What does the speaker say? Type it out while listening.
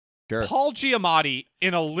Sure. Paul Giamatti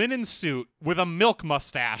in a linen suit with a milk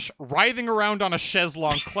mustache, writhing around on a chaise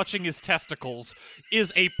longue, clutching his testicles,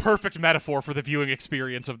 is a perfect metaphor for the viewing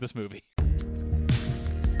experience of this movie.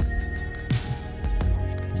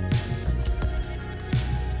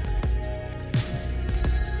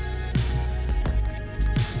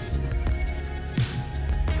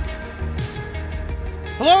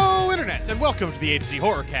 Hello, Internet, and welcome to the A to Z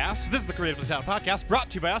Horrorcast. This is the Creatively Town podcast brought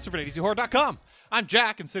to you by us over at AtoZHorror.com. I'm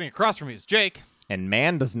Jack, and sitting across from me is Jake. And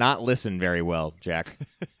man does not listen very well, Jack.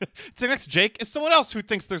 Sitting next to Jake is someone else who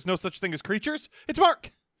thinks there's no such thing as creatures. It's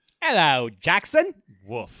Mark. Hello, Jackson.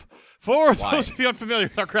 Woof. For those of you unfamiliar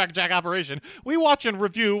with our Crackjack operation, we watch and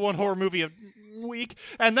review one horror movie a week,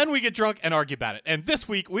 and then we get drunk and argue about it. And this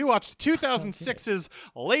week, we watched 2006's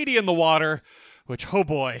Lady in the Water, which, oh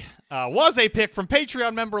boy, was a pick from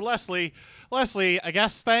Patreon member Leslie. Leslie, I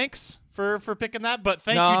guess thanks for picking that, but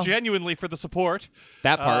thank you genuinely for the support.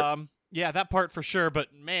 That part. Yeah, that part for sure,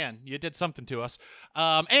 but man, you did something to us.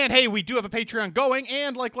 And hey, we do have a Patreon going,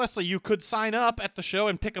 and like Leslie, you could sign up at the show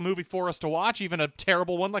and pick a movie for us to watch, even a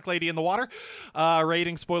terrible one like Lady in the Water.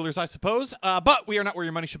 Rating spoilers, I suppose. But we are not where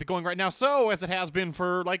your money should be going right now, so as it has been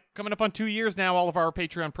for like coming up on 2 years now, all of our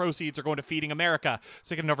Patreon proceeds are going to Feeding America.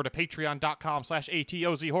 So get over to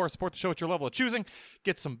patreon.com/ATOZ Horror, support the show at your level of choosing,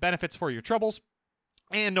 get some benefits for your troubles,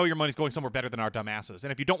 and know your money's going somewhere better than our dumbasses.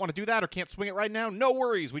 And if you don't want to do that or can't swing it right now, no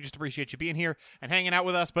worries. We just appreciate you being here and hanging out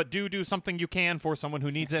with us. But do something you can for someone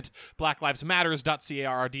who needs it.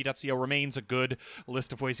 BlackLivesMatters.carrd.co remains a good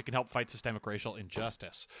list of ways you can help fight systemic racial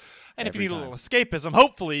injustice. And if you need a little escapism,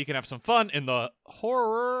 hopefully you can have some fun in the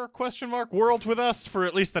horror world with us for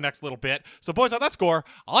at least the next little bit. So boys, on that score,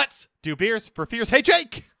 let's do beers for fears. Hey,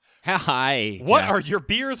 Jake! Hi. What Jack. are your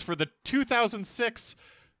beers for the 2006...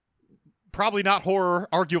 probably not horror,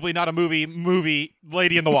 arguably not a movie,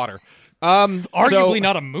 Lady in the Water? Arguably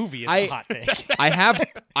not a movie is a hot take.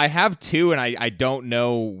 I have two, and I don't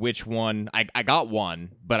know which one. I got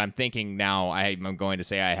one, but I'm thinking now I'm going to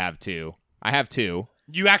say I have two. I have two.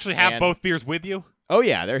 You actually have both beers with you? Oh,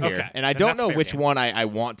 yeah, they're here. Okay, And I then don't that's know fair which game. one I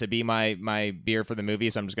want to be my beer for the movie,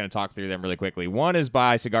 so I'm just going to talk through them really quickly. One is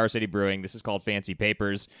by Cigar City Brewing. This is called Fancy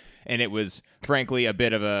Papers, and it was, frankly, a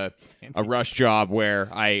bit of a rush job where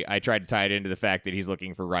I tried to tie it into the fact that he's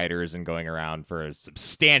looking for writers and going around for a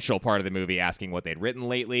substantial part of the movie asking what they'd written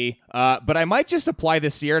lately. But I might just apply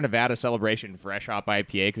this Sierra Nevada Celebration Fresh Hop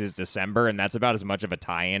IPA because it's December, and that's about as much of a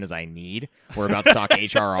tie-in as I need. We're about to talk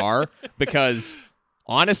HRR, because...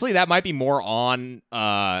 honestly, that might be more on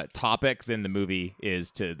topic than the movie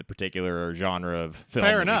is to the particular genre of film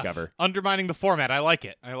Fair that enough. we cover. Undermining the format. I like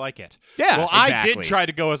it. Yeah, well, I exactly. did try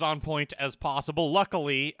to go as on point as possible.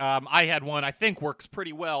 Luckily, I had one I think works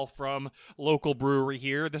pretty well from local brewery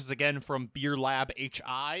here. This is again from Beer Lab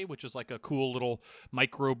HI, which is like a cool little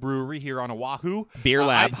microbrewery here on Oahu. Beer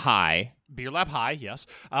Lab High. Beer Lab High, yes.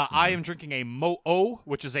 I am drinking a Mo-O,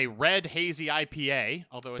 which is a red hazy IPA,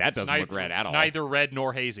 although That it's doesn't look red at all. Neither red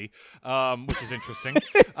nor hazy, which is interesting.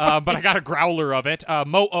 But I got a growler of it.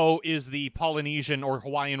 Mo-O is the Polynesian or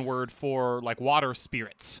Hawaiian word for like water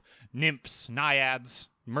spirits, nymphs, naiads,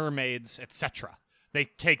 mermaids, etc. They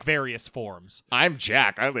take various forms. I'm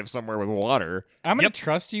Jack. I live somewhere with water. I'm going to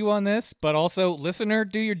trust you on this, but also, listener,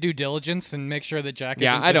 do your due diligence and make sure that Jack isn't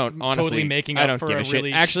I don't just honestly. totally making I up don't for give a a shit.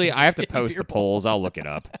 really Actually, I have to shitty post beer the polls. I'll look it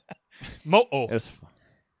up. Mo-O.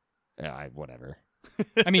 Whatever.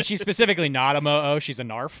 I mean, she's specifically not a Mo-O. She's a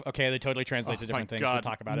Narf. Okay, they totally translate to different my things. God. We'll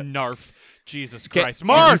talk about it. Narf. Jesus Did Christ. you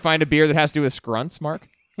Mark! find a beer that has to do with scrunts, Mark?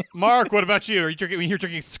 Mark, what about you? Are you drinking? You're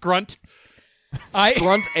drinking Scrunt?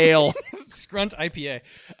 Scrunt Ale. Scrunt IPA.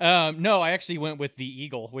 No, I actually went with the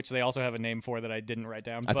Eagle, which they also have a name for that I didn't write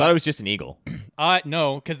down. I thought it was just an eagle.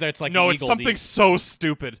 No, because that's like No, the it's eagle, something so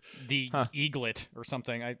stupid. the eaglet or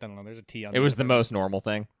something. I don't know. There's a T on It was the most normal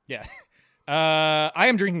thing. Yeah. I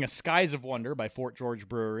am drinking a Skies of Wonder by Fort George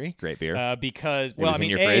Brewery. Great beer. Because, It well, was I in mean,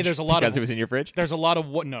 your fridge? there's a lot because of it was in your fridge? there's a lot of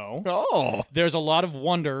no. Oh. There's a lot of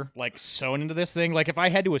wonder like sewn into this thing. Like if I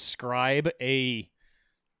had to ascribe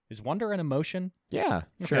is wonder an emotion? Yeah,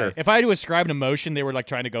 Okay. sure. If I had to ascribe an emotion, they were like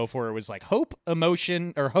trying to go for it was like hope,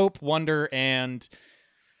 emotion, or hope, wonder, and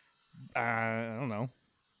I don't know.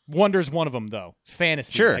 Wonder's one of them though.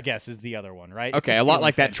 Fantasy, Sure. I guess, is the other one, right? Okay, a lot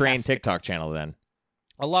like that train TikTok channel then.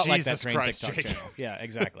 A lot like that Jesus train Christ, TikTok Jake. channel. Yeah,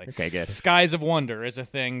 exactly. Okay, good. Skies of Wonder is a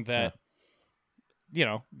thing that,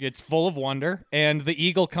 it's full of wonder, and the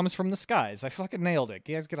eagle comes from the skies. I fucking nailed it.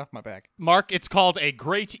 You guys get off my back. Mark, it's called a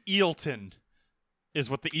Great Eelton, is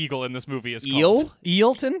what the eagle in this movie is Eel? called.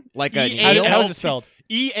 Ealton? Like a E-A-L-T. How is it spelled?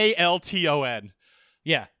 Ealton.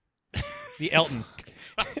 Yeah. The Elton.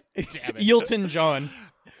 Damn it. Ealton John.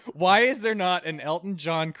 Why is there not an Elton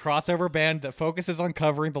John crossover band that focuses on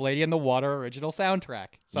covering the Lady in the Water original soundtrack?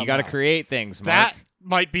 You got to somehow? create things, Mark. That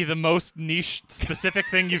might be the most niche specific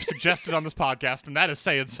thing you've suggested on this podcast, and that is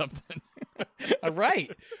saying something.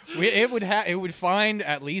 Right. It would find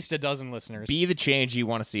at least a dozen listeners. Be the change you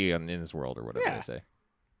want to see in this world, or whatever Yeah. they say.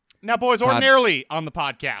 Now, boys, ordinarily on the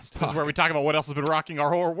podcast, this is where we talk about what else has been rocking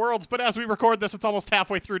our horror worlds, but as we record this, it's almost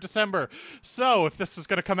halfway through December. So if this is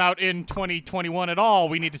going to come out in 2021 at all,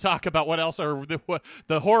 we need to talk about what else are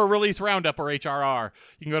the Horror Release Roundup, or HRR.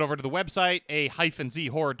 You can go over to the website,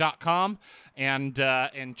 a-zhorror.com,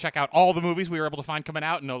 and check out all the movies we were able to find coming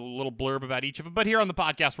out and a little blurb about each of them. But here on the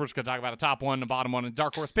podcast, we're just going to talk about a top one, a bottom one, and a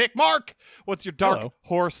dark horse pick. Mark, what's your dark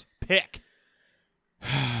horse pick?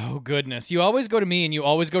 Oh, goodness. You always go to me, and you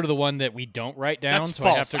always go to the one that we don't write down. That's so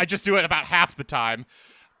false. I I just do it about half the time.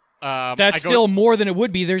 That's still more than it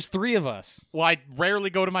would be. There's 3 of us. Well, I rarely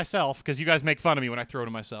go to myself because you guys make fun of me when I throw to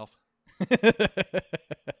myself.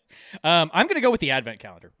 I'm going to go with the Advent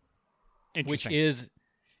Calendar, which Interesting. is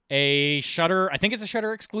a Shudder. I think it's a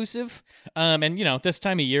Shudder exclusive. And this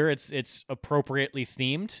time of year, it's appropriately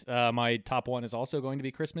themed. My top one is also going to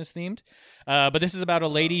be Christmas themed. But this is about a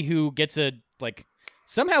lady who gets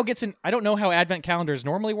somehow gets an. I don't know how Advent calendars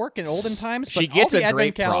normally work in olden times, but She gets all the a great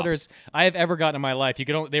Advent calendars I have ever gotten in my life,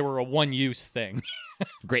 they were a one-use thing.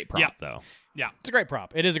 Great prop, Yeah. though. Yeah. It's a great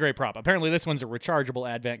prop. It is a great prop. Apparently, this one's a rechargeable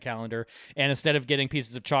Advent calendar, and instead of getting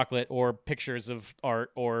pieces of chocolate or pictures of art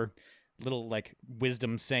or little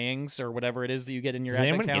wisdom sayings or whatever it is that you get in your Does Advent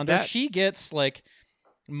anyone get calendar, that? she gets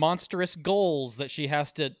monstrous goals that she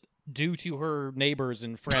has to do to her neighbors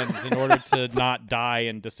and friends in order to not die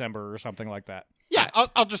in December or something like that. Yeah,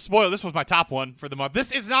 I'll just spoil. This was my top one for the month.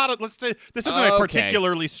 This is not. This isn't a Okay.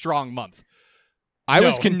 particularly strong month. I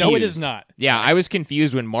was confused. No, it is not. Yeah, I was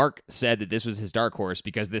confused when Mark said that this was his dark horse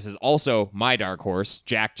because this is also my dark horse.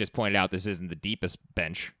 Jack just pointed out this isn't the deepest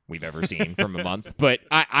bench we've ever seen from a month. But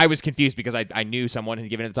I was confused because I knew someone had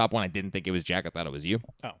given it the top one. I didn't think it was Jack. I thought it was you.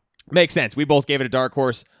 Oh. Makes sense. We both gave it a dark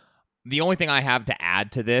horse. The only thing I have to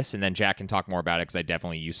add to this, and then Jack can talk more about it because I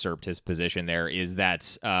definitely usurped his position there, is that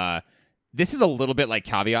this is a little bit like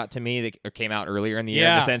Caveat to me that came out earlier in the year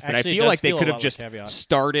in the sense that I actually, it feel does like they feel a could lot have like just Caveat.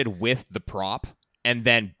 started with the prop and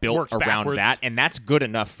then built Worked around backwards. that, and that's good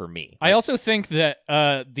enough for me. I also think that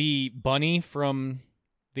the bunny from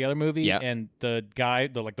the other movie Yeah. and the guy,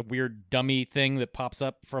 the weird dummy thing that pops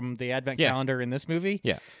up from the Advent Yeah. calendar in this movie.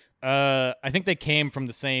 Yeah. I think they came from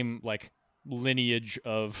the same lineage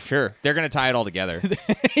of. Sure, they're going to tie it all together.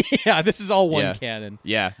 Yeah, this is all one Yeah. canon.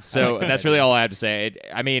 Yeah, so that's really all I have to say.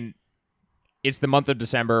 I mean, it's the month of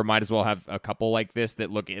December. Might as well have a couple like this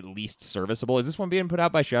that look at least serviceable. Is this one being put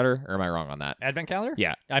out by Shudder, or am I wrong on that? Advent calendar?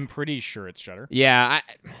 Yeah. I'm pretty sure it's Shudder. Yeah,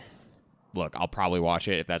 look, I'll probably watch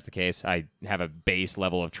it if that's the case. I have a base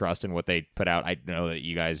level of trust in what they put out. I know that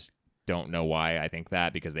you guys don't know why I think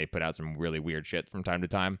that, because they put out some really weird shit from time to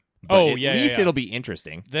time. But Oh, at yeah, least yeah. it'll be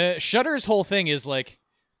interesting. The Shudder's whole thing is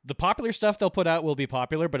the popular stuff they'll put out will be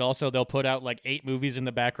popular, but also they'll put out 8 movies in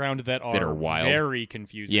the background that are wild. very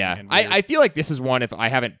confusing. Yeah, and weird. I feel like this is one, if I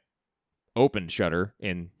haven't opened Shudder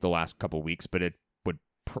in the last couple weeks, but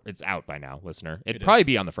it's out by now, listener. It'd It is. probably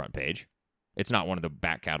be on the front page. It's not one of the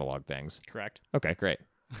back catalog things. Correct. Okay, great.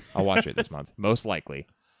 I'll watch it this month, most likely.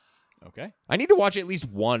 Okay. I need to watch at least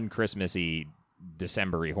one Christmassy,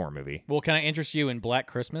 December-y horror movie. Well, can I interest you in Black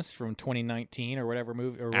Christmas from 2019 or whatever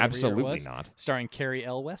movie or whatever year it Absolutely was, not. starring Carrie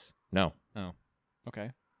Elwes? No. Oh, okay,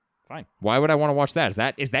 fine. Why would I want to watch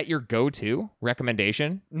that? Is that your go-to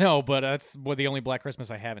recommendation? No, but that's the only Black Christmas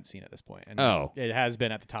I haven't seen at this point. And Oh. it has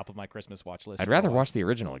been at the top of my Christmas watch list. I'd for a rather while. watch the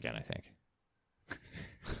original again, I think.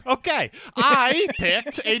 Okay, I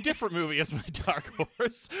picked a different movie as my dark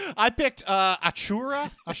horse. I picked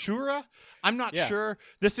Ashura. I'm not Yeah. sure.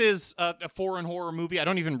 This is a foreign horror movie. I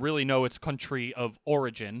don't even really know its country of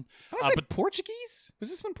origin. But Portuguese?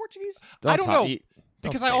 Was this one Portuguese? I don't know. Don't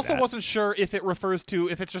Because say I also that. wasn't sure if it refers to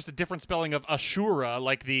if it's just a different spelling of Ashura,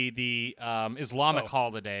 like the Islamic Oh.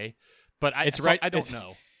 holiday. But I don't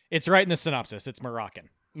know. It's right in the synopsis. It's Moroccan.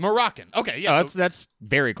 Moroccan. Okay, yeah. Oh, that's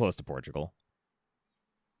very close to Portugal.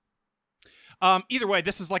 Either way,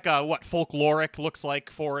 this is like a folkloric looks like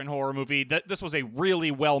foreign horror movie. This was a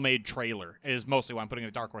really well-made trailer. Is mostly why I'm putting it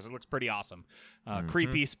in dark horse. It looks pretty awesome,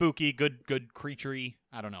 creepy, spooky, good creaturey.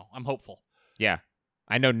 I don't know. I'm hopeful. Yeah.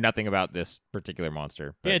 I know nothing about this particular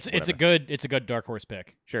monster. But Yeah, it's a whatever. good dark horse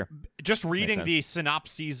pick. Sure. Just reading sense. the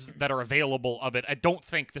synopses that are available of it, I don't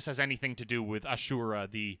think this has anything to do with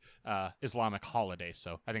Ashura, the Islamic holiday.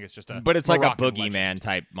 So I think it's just a But it's like a Moroccan boogeyman legend.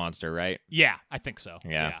 type monster, right? Yeah, I think so.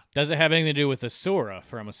 Yeah. Does it have anything to do with Asura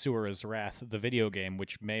from Asura's Wrath, the video game,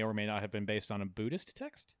 which may or may not have been based on a Buddhist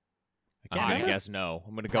text? I'm can't gonna remember. guess no.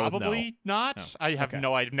 I'm gonna go with no. Probably not. Oh, I have okay.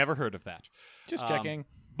 no. I've never heard of that. Just Um, checking.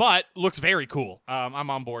 But looks very cool. I'm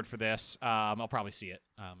on board for this. I'll probably see it.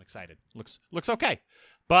 I'm excited. Looks okay,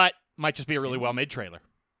 but might just be a really well made trailer,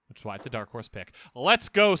 which is why it's a dark horse pick. Let's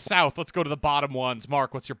go south. Let's go to the bottom ones.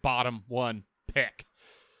 Mark, what's your bottom one pick?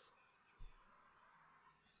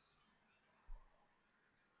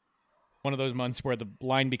 One of those months where the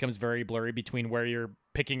line becomes very blurry between where you're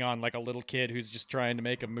picking on like a little kid who's just trying to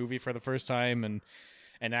make a movie for the first time and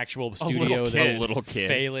an actual studio that's A little kid.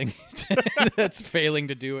 failing that's failing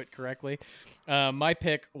to do it correctly. My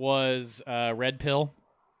pick was Red Pill.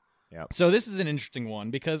 Yep. So this is an interesting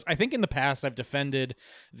one because I think in the past I've defended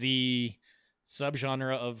the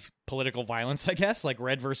subgenre of political violence, I guess, like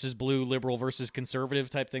red versus blue, liberal versus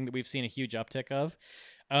conservative type thing that we've seen a huge uptick of.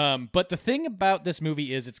 But the thing about this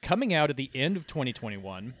movie is it's coming out at the end of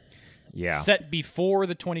 2021, set before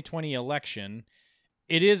the 2020 election.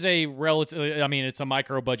 It is a relative. I mean, it's a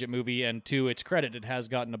micro budget movie, and to its credit, it has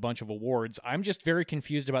gotten a bunch of awards. I'm just very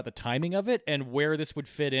confused about the timing of it and where this would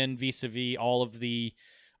fit in vis-a-vis all of the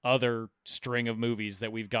other string of movies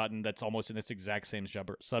that we've gotten that's almost in this exact same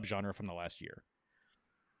subgenre from the last year.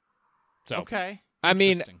 So, Okay. I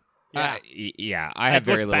mean, Interesting. I have It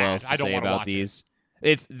very looks little bad. else to I don't say wanna about watch it. these.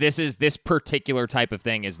 This particular type of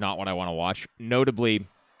thing is not what I want to watch. Notably,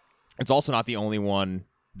 it's also not the only one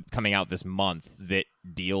coming out this month that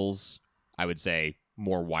deals, I would say,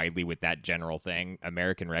 more widely with that general thing.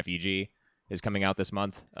 American Refugee is coming out this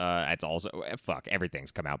month. It's also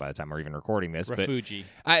everything's come out by the time we're even recording this. Refugee.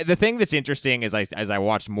 But the thing that's interesting is as I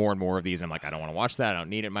watched more and more of these, I'm like, I don't want to watch that. I don't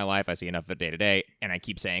need it in my life. I see enough of it day to day, and I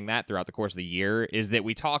keep saying that throughout the course of the year. Is that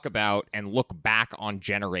we talk about and look back on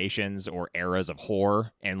generations or eras of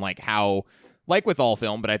horror and like how. Like with all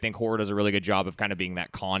film, but I think horror does a really good job of kind of being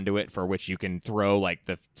that conduit for which you can throw like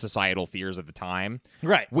the societal fears of the time.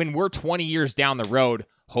 Right. When we're 20 years down the road,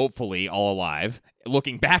 hopefully all alive,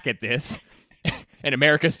 looking back at this, and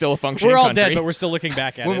America's still a functioning We're all country. dead, but we're still looking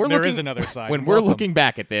back at it. There is another side. When we're looking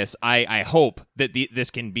back at this, I hope that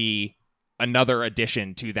this can be another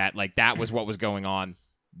addition to that. Like that was what was going on.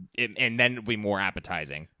 And then it'll be more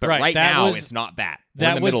appetizing. But right now, it's not that. We're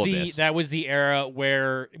in the middle of this. That was the era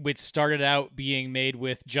where it started out being made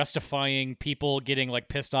with justifying people getting like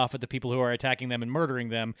pissed off at the people who are attacking them and murdering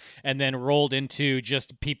them, and then rolled into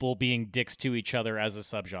just people being dicks to each other as a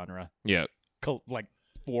subgenre. Yeah. Like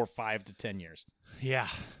 4, 5 to 10 years. Yeah.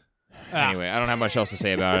 Anyway, I don't have much else to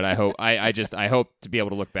say about it. I hope I hope to be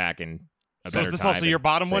able to look back in a So better is this time also your and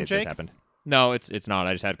bottom say one, this Jake? happened. No, it's not.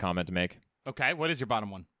 I just had a comment to make. Okay. What is your bottom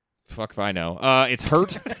one? Fuck if I know. It's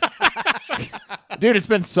Hurt. Dude, it's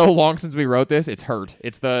been so long since we wrote this. It's Hurt.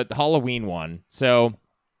 It's the Halloween one. So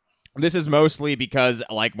this is mostly because,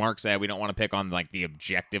 like Mark said, we don't want to pick on like the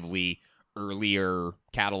objectively earlier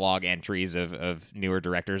catalog entries of newer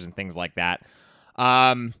directors and things like that.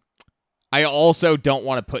 I also don't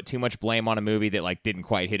want to put too much blame on a movie that like didn't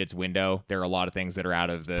quite hit its window. There are a lot of things that are out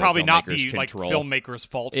of the Probably not filmmaker's the like control. filmmaker's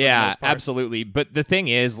fault. For the Yeah, most part. absolutely. But the thing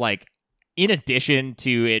is, like, in addition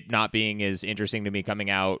to it not being as interesting to me coming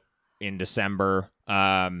out in December,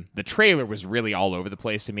 the trailer was really all over the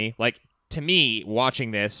place to me. Like, to me,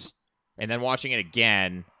 watching this and then watching it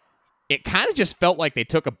again, it kind of just felt like they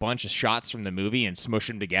took a bunch of shots from the movie and smushed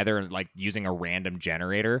them together and like using a random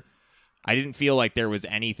generator. I didn't feel like there was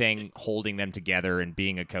anything holding them together and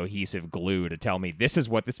being a cohesive glue to tell me this is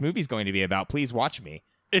what this movie's going to be about. Please watch me.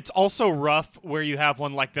 It's also rough where you have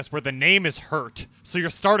one like this where the name is Hurt. So you're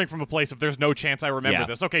starting from a place of there's no chance I remember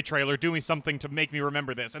this. Okay, trailer, do me something to make me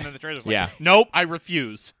remember this. And then the trailer's like, nope, I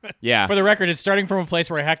refuse. Yeah. For the record, it's starting from a place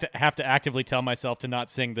where I have to actively tell myself to not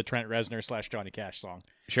sing the Trent Reznor / Johnny Cash song.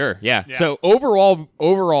 Sure, yeah. So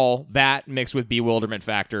overall, that mixed with bewilderment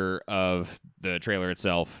factor of the trailer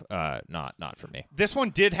itself, not for me. This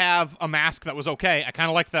one did have a mask that was okay. I kind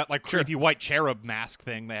of liked that like creepy white cherub mask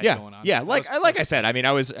thing they had going on. Yeah, I said, I mean,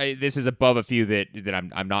 this is above a few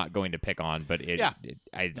that I'm not going to pick on, but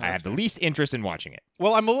I have the least interest in watching it.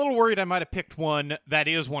 Well, I'm a little worried I might have picked one that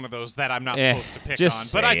is one of those that I'm not supposed to pick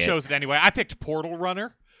just on, but I say it. chose it anyway. I picked Portal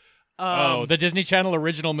Runner. The Disney Channel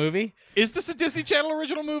original movie? Is this a Disney Channel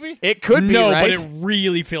original movie? It could be, no, right? but it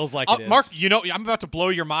really feels like it is. Mark, you know, I'm about to blow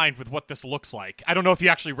your mind with what this looks like. I don't know if you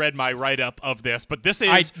actually read my write-up of this, but this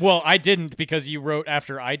is... I didn't because you wrote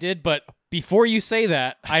after I did, but before you say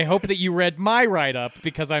that, I hope that you read my write-up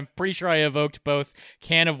because I'm pretty sure I evoked both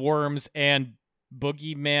Can of Worms and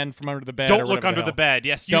Boogeyman from Under the Bed. Don't look under the bed.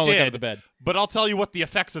 Yes, you Don't did. look under the bed. But I'll tell you what the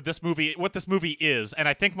effects of this movie, what this movie is, and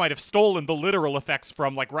I think might have stolen the literal effects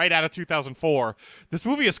from like right out of 2004. This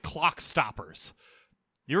movie is Clock Stoppers.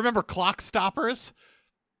 You remember Clock Stoppers?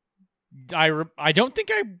 I don't think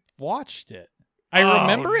I watched it. I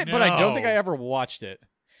remember it, but I don't think I ever watched it.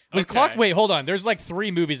 Wait, hold on. There's like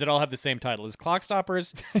 3 movies that all have the same title. Is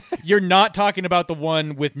Clockstoppers? You're not talking about the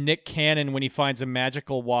one with Nick Cannon when he finds a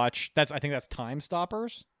magical watch. I think that's Time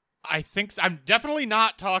Stoppers. I think I'm definitely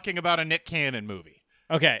not talking about a Nick Cannon movie.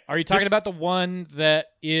 Okay. Are you talking about the one that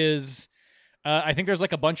is? I think there's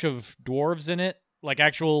like a bunch of dwarves in it, like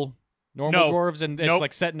actual normal dwarves, and it's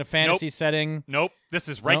like set in a fantasy setting. Nope. This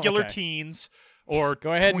is regular teens or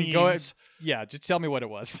go ahead tweens. and go ahead. Yeah, just tell me what it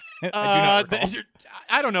was. I do not recall.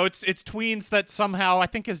 I don't know. It's tweens that somehow I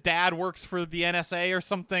think his dad works for the NSA or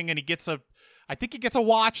something, and he gets a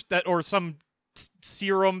watch that or some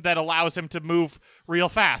serum that allows him to move real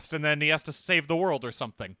fast, and then he has to save the world or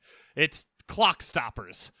something. It's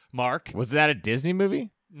Clockstoppers, Mark. Was that a Disney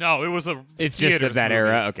movie? No, it was a. It's just of that movie.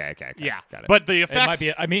 era. Okay, yeah, got it. But the effects. It might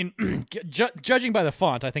be. I mean, judging by the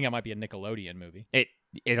font, I think it might be a Nickelodeon movie.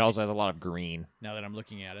 It also has a lot of green. Now that I'm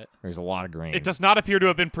looking at it, There's a lot of green. It does not appear to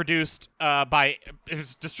have been produced by. It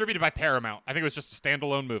was distributed by Paramount. I think it was just a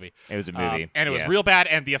standalone movie. It was a movie, and it was real bad.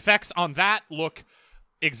 And the effects on that look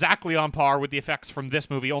exactly on par with the effects from this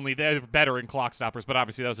movie. Only they're better in Clockstoppers. But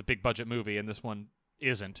obviously that was a big budget movie, and this one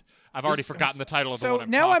isn't. I've already forgotten the title of the one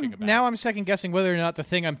I'm talking about. Now I'm second guessing whether or not the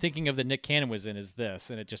thing I'm thinking of that Nick Cannon was in is this,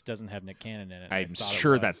 and it just doesn't have Nick Cannon in it. I'm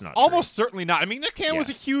sure that's not almost certainly not. I mean, Nick Cannon was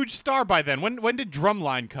a huge star by then. When did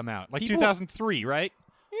Drumline come out? Like 2003, right?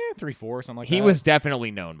 Yeah, 3, 4, something like that. He was definitely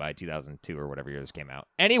known by 2002 or whatever year this came out.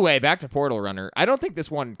 Anyway, back to Portal Runner. I don't think this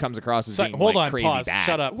one comes across as being crazy pause, bad.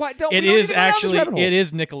 Shut up. What? It is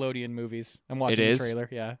Nickelodeon movies. I'm watching the trailer.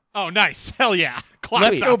 Yeah. Oh, nice. Hell yeah.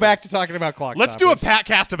 Let's go back to talking about Clockstoppers. Let's do a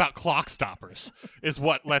podcast about Clockstoppers. Is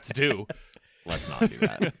what let's do. Let's not do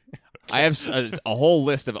that. I have a whole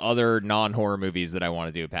list of other non-horror movies that I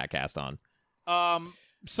want to do a podcast on.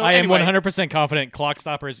 So I anyway, am 100% confident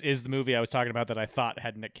Clockstoppers is the movie I was talking about that I thought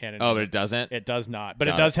had Nick Cannon. Oh, but it doesn't? It does not. But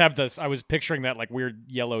it does have this. I was picturing that like weird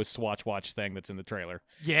yellow Swatch watch thing that's in the trailer.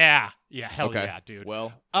 Yeah. Yeah. Hell yeah, dude.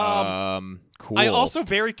 Well, cool. I also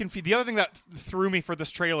very confused. The other thing that threw me for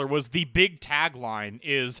this trailer was the big tagline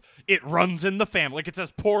is "It runs in the family." Like it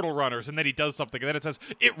says "Portal Runners," and then he does something, and then it says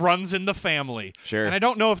 "It runs in the family." Sure. And I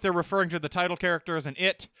don't know if they're referring to the title character as an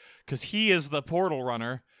it, because he is the portal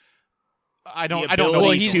runner. I don't know.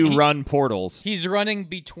 Well, to run portals. He's running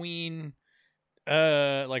between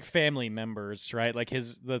like family members, right? Like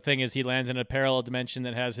the thing is he lands in a parallel dimension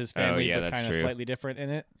that has his family but kind of slightly different in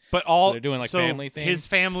it. But so they're doing like family things. His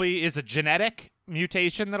family is a genetic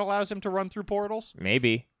mutation that allows him to run through portals?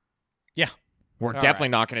 Maybe. Yeah. We're definitely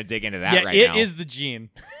not going to dig into that right now. It is the gene.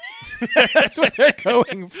 That's what they're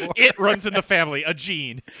going for. It runs in the family, a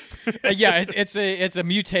gene. It's a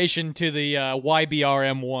mutation to the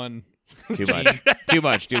YBRM1. Too much. Too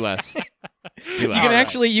much. Do less. You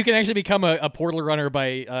can actually become a portal runner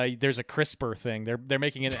by there's a CRISPR thing. They're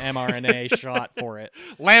making an mRNA shot for it.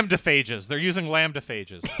 Lambdaphages. They're using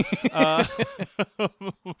lambdaphages.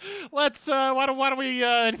 Let's. Why don't we?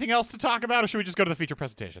 Anything else to talk about, or should we just go to the feature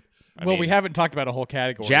presentation? We haven't talked about a whole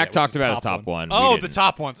category. Jack talked about his top one. Oh, the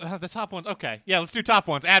top ones. The top ones. Okay, yeah. Let's do top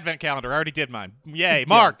ones. Advent calendar. I already did mine. Yay,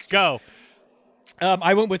 Mark, go.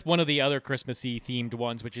 I went with one of the other Christmassy themed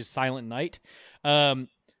ones, which is Silent Night.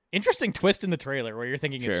 Interesting twist in the trailer where you're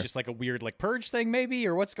thinking it's just like a weird like purge thing maybe,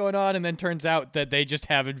 or what's going on, and then turns out that they just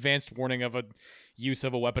have advanced warning of a use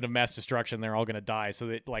of a weapon of mass destruction. They're all going to die. So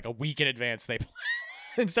that like a week in advance, they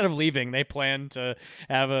instead of leaving, they plan to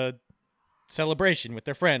have a celebration with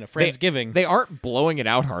their friend, a Friendsgiving. They aren't blowing it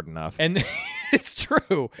out hard enough. And it's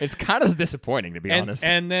true. It's kind of disappointing, to be honest.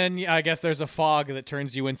 And then I guess there's a fog that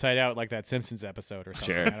turns you inside out like that Simpsons episode or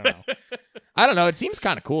something. Sure. I don't know. It seems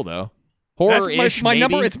kind of cool, though. Horror-ish, my maybe.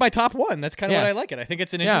 number. It's my top one. That's kind of what I like it. I think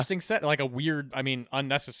it's an interesting set, like a weird,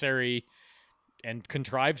 unnecessary and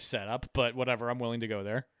contrived setup, but whatever. I'm willing to go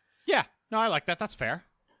there. Yeah. No, I like that. That's fair.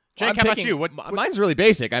 Jake, how about you? Mine's really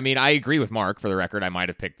basic. I mean, I agree with Mark. For the record, I might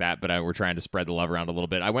have picked that, but we're trying to spread the love around a little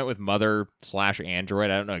bit. I went with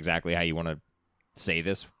Mother/Android. I don't know exactly how you want to say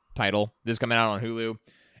this title. This is coming out on Hulu.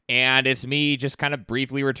 And it's me just kind of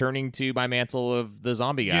briefly returning to my mantle of the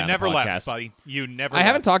zombie guy. You never left, buddy. You never left. I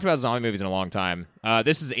haven't talked about zombie movies in a long time.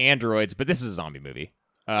 This is Androids, but this is a zombie movie.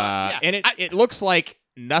 And it looks like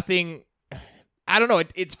nothing... I don't know.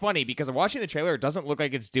 It's funny because I'm watching the trailer. It doesn't look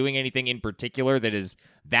like it's doing anything in particular that is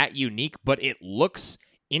that unique, but it looks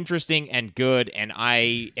interesting and good, and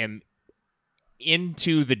I am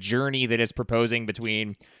into the journey that it's proposing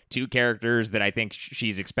between two characters that I think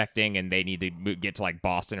she's expecting, and they need to get to like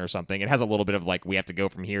Boston or something. It has a little bit of like we have to go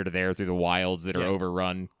from here to there through the wilds that are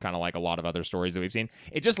overrun, kind of like a lot of other stories that we've seen.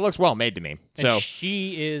 It just looks well made to me. So and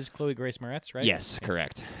she is Chloe Grace Moretz, right? yes,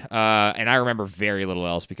 correct. And I remember very little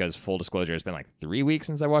else because full disclosure, it's been like 3 weeks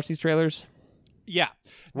since I watched these trailers. Yeah.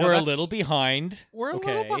 No, We're a little behind. We're a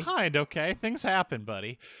little behind, okay? Things happen,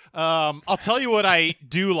 buddy. I'll tell you what I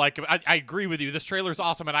do like. I agree with you. This trailer's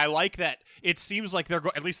awesome, and I like that it seems like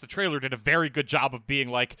at least the trailer did a very good job of being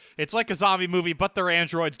like, it's like a zombie movie, but they're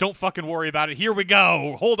androids. Don't fucking worry about it. Here we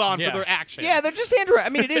go. Hold on for their action. Yeah, they're just androids. I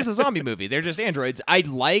mean, it is a zombie movie. They're just androids. I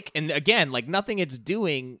like, and again, like nothing it's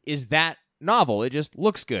doing is that novel. It just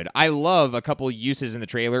looks good. I love a couple uses in the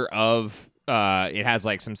trailer of it has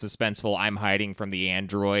like some suspenseful I'm hiding from the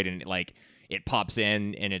android, and like it pops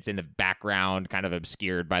in and it's in the background, kind of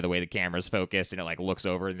obscured by the way the camera's focused, and it like looks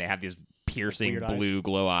over and they have these piercing Weird blue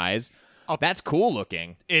glow eyes. That's cool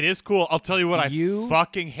looking. It is cool. I'll tell you what I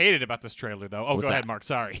fucking hated about this trailer though. Oh, What's go ahead, that? Mark.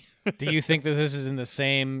 Sorry. Do you think that this is in the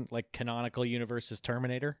same like canonical universe as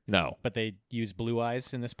Terminator? No. But they use blue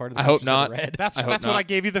eyes in this part of the I hope instead of not. Red? That's I hope what not. I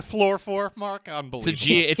gave you the floor for, Mark. Unbelievable.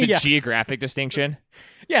 It's a geographic distinction.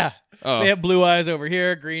 Yeah. Oh. They have blue eyes over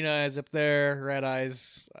here, green eyes up there, red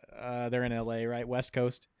eyes. They're in LA, right? West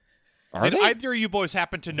Coast. Did either of you boys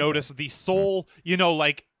happen to notice the sole,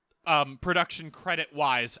 like production credit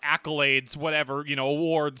wise, accolades, whatever,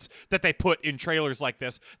 awards that they put in trailers like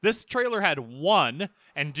this? This trailer had one,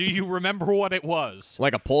 and do you remember what it was?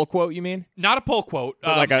 Like a poll quote, you mean? Not a poll quote.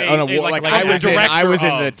 Like an award. Like I was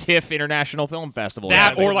in the TIFF International Film Festival.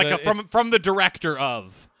 That, Yeah, or like from the director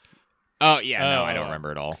of. Oh yeah, no, I don't remember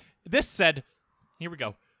at all. This said, here we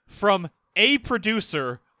go, from a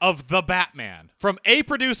producer of The Batman, from a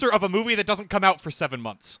producer of a movie that doesn't come out for 7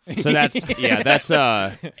 months. So that's Good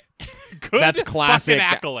that's classic fucking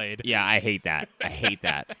accolade. Yeah, I hate that.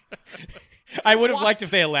 I would have liked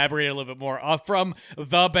if they elaborated a little bit more. From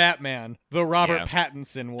The Batman, the Robert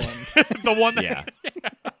Pattinson one. The one that... Yeah.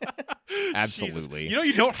 Absolutely. Jesus.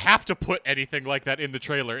 You don't have to put anything like that in the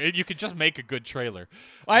trailer. You could just make a good trailer.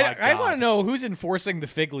 I want to know who's enforcing the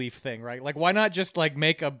fig leaf thing, right? Like, why not just like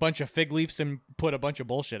make a bunch of fig leaves and put a bunch of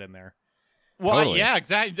bullshit in there? Well, Totally. yeah,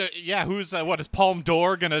 exactly. Yeah, who's is Palm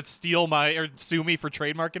d'Or gonna steal or sue me for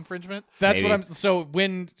trademark infringement? That's Maybe. what I'm. So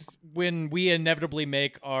when we inevitably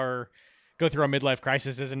go through our midlife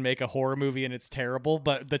crises and make a horror movie and it's terrible,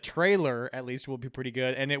 but the trailer at least will be pretty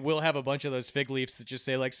good, and it will have a bunch of those fig leaves that just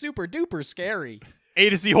say like super duper scary.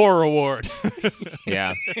 A to Z Horror Award.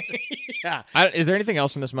 Yeah. Yeah. Is there anything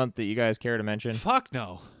else from this month that you guys care to mention? Fuck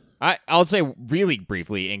no. I'll say really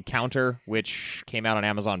briefly, Encounter, which came out on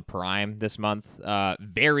Amazon Prime this month.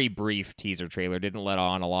 Very brief teaser trailer, didn't let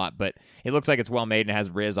on a lot, but it looks like it's well made and it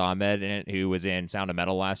has Riz Ahmed in it, who was in Sound of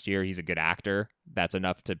Metal last year. He's a good actor. That's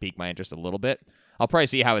enough to pique my interest a little bit. I'll probably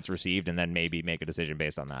see how it's received and then maybe make a decision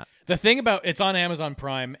based on that. The thing about it's on Amazon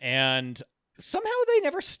Prime, and somehow they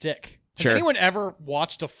never stick. Has Sure. anyone ever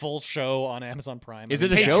watched a full show on Amazon Prime? Is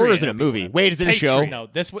it a show or is it a movie? Wait, is it a show? No,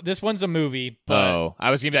 this one's a movie. But Oh,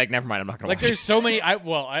 I was gonna be like, never mind. I'm not gonna like, watch there's it. so many.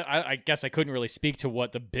 I guess I couldn't really speak to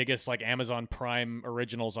what the biggest like Amazon Prime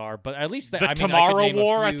originals are, but at least The I Tomorrow could name a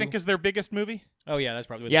War, I few. think, is their biggest movie. Oh yeah, that's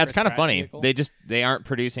probably. Yeah, it's kind of Pratt funny. vehicle. They aren't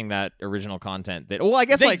producing that original content. That I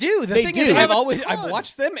guess They like do. The they thing do. is, have a I've ton.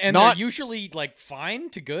 watched them, and Not- they're usually like fine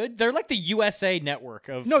to good. They're like the USA network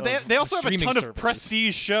of. No, of they also have a streaming ton of services.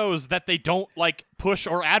 prestige shows that they don't like push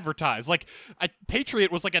or advertise. Like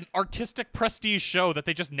Patriot was like an artistic prestige show that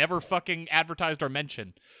they just never fucking advertised or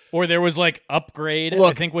mentioned. Or there was like Upgrade.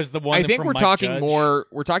 Look, I think was the one. I think from we're Mike talking Judge. more.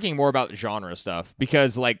 We're talking more about genre stuff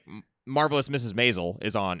because like Marvelous Mrs. Maisel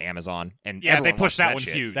is on Amazon, and Yeah, they everyone pushed watches that one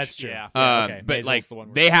shit. huge. That's true. Yeah. Okay, But Maisel's like the one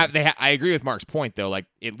we're they talking have. I agree with Mark's point though. Like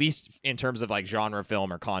at least in terms of like genre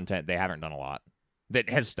film or content, they haven't done a lot that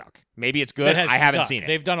has stuck. Maybe it's good. that has I haven't stuck. seen it.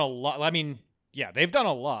 They've done a lot. I mean, yeah, they've done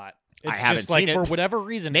a lot. It's haven't just like seen it. for whatever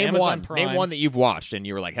reason, Name Amazon one. Prime Name one that you've watched and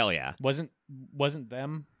you were like, hell yeah. wasn't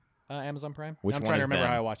them. Amazon Prime. Which I'm one trying to is remember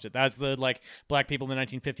them? how I watched it. That's the like black people in the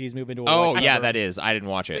 1950s move into a Oh white yeah, suburb. that is. I didn't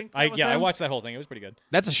watch it. Think that was I them? watched that whole thing. It was pretty good.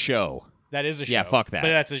 That's a show. That is a show. Yeah, fuck that. But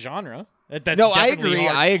that's a genre. That's No, I definitely agree.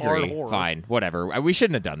 hard- I hard agree. horror. Fine, whatever. We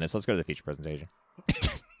shouldn't have done this. Let's go to the feature presentation.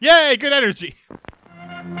 Yay, good energy.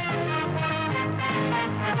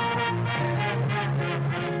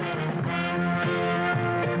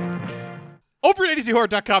 Over at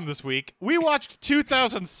ADCHorror.com this week, we watched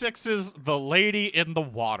 2006's The Lady in the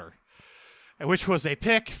Water, which was a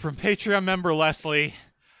pick from Patreon member Leslie.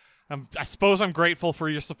 I suppose I'm grateful for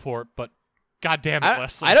your support, but God damn it,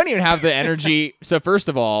 Leslie. I don't even have the energy. So first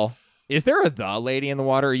of all, is there a the lady in the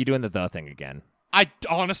water? Or are you doing the thing again? I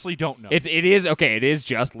honestly don't know. It is okay. It is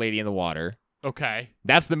just Lady in the Water. Okay.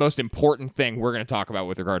 That's the most important thing we're going to talk about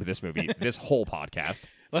with regard to this movie. This whole podcast.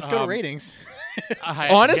 Let's go to ratings.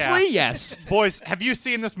 Honestly, yes. Boys, have you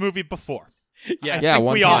seen this movie before? Yeah, Yeah,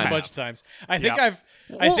 one we all time. a bunch of times. I think Yeah.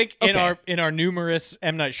 I think okay. in our numerous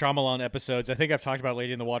M. Night Shyamalan episodes, I think I've talked about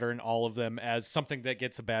Lady in the Water in all of them as something that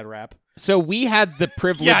gets a bad rap. So we had the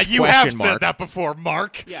privilege Yeah, you question have mark. said that before,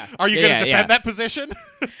 Mark. Yeah. Are you Yeah, going yeah, to defend yeah. that position?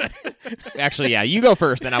 Actually, yeah, you go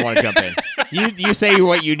first, then I want to jump in. You say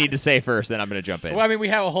what you need to say first, then I'm going to jump in. Well, I mean, we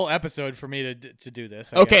have a whole episode for me to do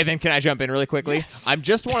this. I Okay, guess. then can I jump in really quickly? Yes. I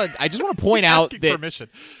just want to point He's out asking that permission.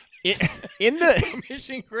 in the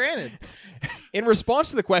Mission granted. in response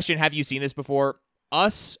to the question, have you seen this before?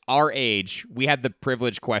 Us, our age, we had the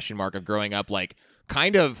privileged question mark of growing up like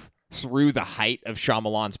kind of through the height of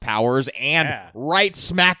Shyamalan's powers and Yeah. right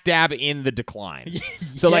smack dab in the decline.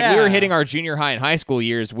 So like we were Yeah. hitting our junior high and high school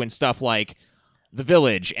years when stuff like The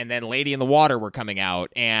Village and then Lady in the Water were coming out,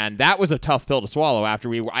 and that was a tough pill to swallow after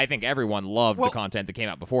I think everyone loved Well- the content that came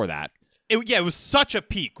out before that. It was such a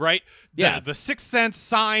peak, right? Yeah. The Sixth Sense,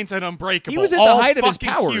 Signs, and Unbreakable. He was at the all height of his fucking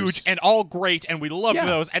powers. huge and all great, and we loved Yeah.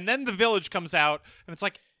 those. And then The Village comes out, and it's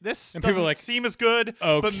like, this And people doesn't are like, seem as good,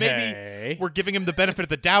 but maybe okay. we're giving him the benefit of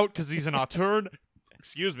the doubt because he's an auteur.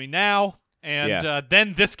 Excuse me, now. And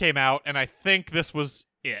then this came out, and I think this was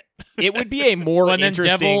it. It would be a more Well, and then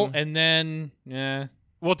interesting Devil, and then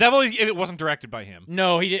Well, Devil, it wasn't directed by him.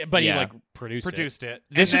 no, he did, but Yeah. he like produced It.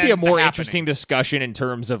 This And would be a then more The interesting Happening. discussion in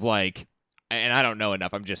terms of like, and I don't know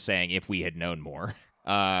enough. I'm just saying if we had known more.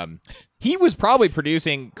 He was probably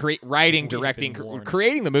producing, writing, We've directing, been warned.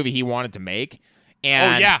 creating the movie he wanted to make,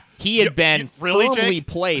 and yeah. he had You- been you- really, firmly Jake?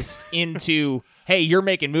 placed into, hey, you're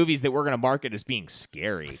making movies that we're going to market as being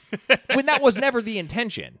scary, when that was never the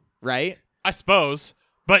intention, right? I suppose.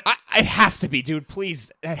 But It has to be, dude.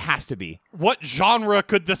 Please, it has to be what genre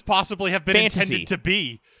could this possibly have been Fantasy. intended to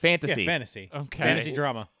be? fantasy. Yeah, fantasy. Okay. Fantasy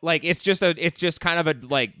drama. Like it's just kind of a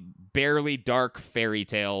like barely dark fairy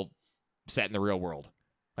tale set in the real world.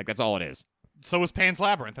 Like that's all it is. So was Pan's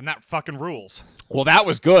Labyrinth, and that fucking rules. Well, that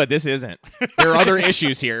was good. This isn't. There are other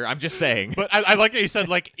issues here. I'm just saying. But I like that you said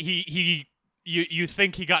like you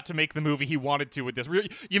think he got to make the movie he wanted to with this.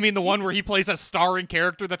 You mean the one where he plays a starring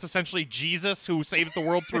character that's essentially Jesus who saves the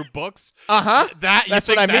world through books? Uh-huh. That you That's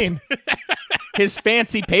think what I mean. His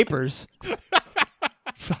fancy papers.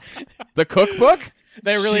 The cookbook?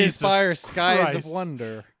 They really Jesus inspire skies Christ. of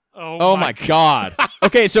wonder. Oh my god.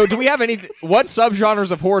 Okay, so do we have any what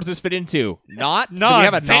subgenres of horror does this fit into? Not? Do we None.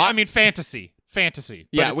 have a not? I mean fantasy. But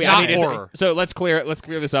yeah, it's I not mean, it's- horror. So let's clear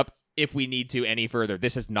this up if we need to any further.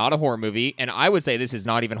 This is not a horror movie, and I would say this is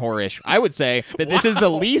not even horror-ish. I would say that this is the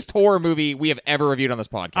least horror movie we have ever reviewed on this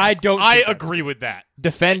podcast. I don't. I think that's agree with that.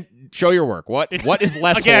 Show your work. What is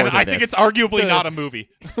less Again, horror than I think this? it's arguably The- not a movie.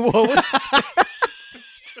 What was-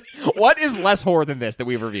 What is less horror than this that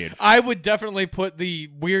we've reviewed? I would definitely put the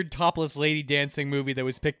weird topless lady dancing movie that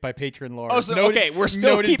was picked by patron Laura. Oh, so- okay, we're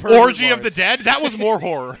still noted keep- pervert Orgy of the Lars. Dead? That was more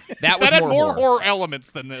horror. That was had more more horror. horror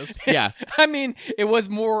elements than this. Yeah, I mean, it was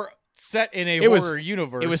more set in a It was- horror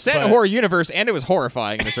universe. it was set in a but- horror universe, and it was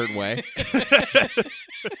horrifying in a certain way.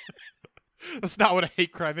 That's not what a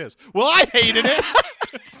hate crime is. Well, I hated it.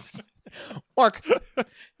 Mark,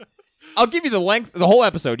 I'll give you the whole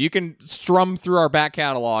episode. You can strum through our back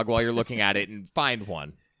catalog while you're looking at it and find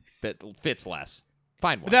one that fits less.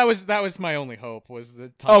 Find one. But that was my only hope was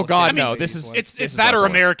the. Oh, topless God, dancing no, ladies this is- one. It's is that less or horror.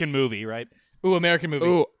 American movie, right? Ooh, American movie.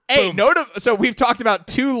 Ooh, hey, Boom. so we've talked about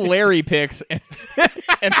 2 Larry picks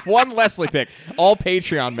and 1 Leslie pick, all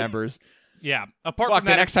Patreon members. Yeah. Apart Fuck, from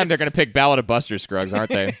the that, next time they're going to pick Ballad of Buster Scruggs, aren't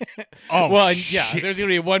they? Oh, well, and shit. yeah, there's gonna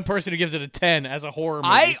be one person who gives it a 10 as a horror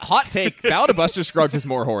movie. Hot take, Ballad of Buster Scruggs is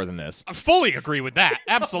more horror than this. I fully agree with that.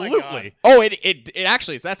 Absolutely. Oh, it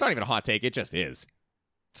actually, that's not even a hot take, it just is.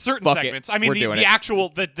 Certain Fuck it. segments. I mean, We're the doing the it. actual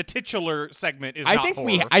the titular segment is I not think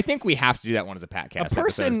horror. I think we have to do that one as a podcast a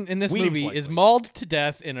person episode. in this Seems movie likely. is mauled to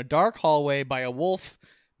death in a dark hallway by a wolf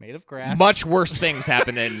made of grass. Much worse things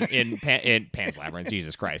happen in Pan's Labyrinth.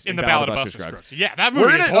 Jesus Christ! in the Ballad of Buster Scruggs. Yeah, that We're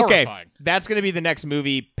movie gonna is horrifying. okay. That's gonna be the next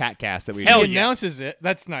movie Patcast that we Hell He do. yeah. announces it.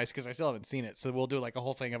 That's nice because I still haven't seen it. So we'll do like a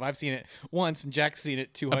whole thing of I've seen it once and Jack's seen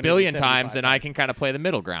it 200 a billion times, and I can kind of play the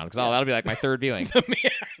middle ground because that'll be like my third viewing.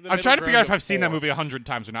 I'm trying to figure out if I've seen that movie 100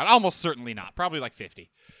 times or not. Almost certainly not. Probably like 50.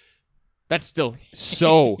 That's still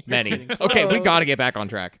so many. getting Okay, we close. got to get back on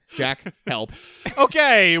track. Jack, help.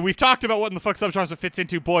 Okay, we've talked about what in the fuck subgenres it fits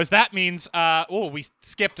into, boys. That means, we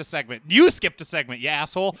skipped a segment. You skipped a segment, you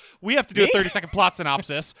asshole. We have to do a Me? 30-second plot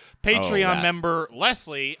synopsis. Patreon that. member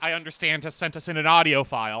Leslie, I understand, has sent us in an audio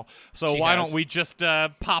file. So She why has. don't we just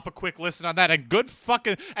pop a quick listen on that? And good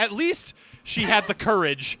fucking, at least she had the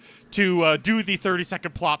courage to do the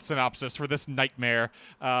 30-second plot synopsis for this nightmare.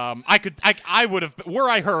 I would have, were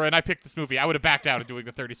I her and I picked this movie, I would have backed out of doing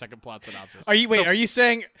the 30-second plot synopsis. Are you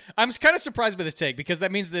saying, I'm kind of surprised by this take, because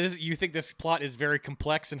that means that you think this plot is very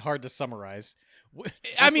complex and hard to summarize.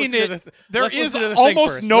 I mean, there is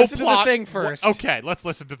almost no plot. plot. To the thing first. Okay, let's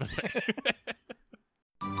listen to the thing.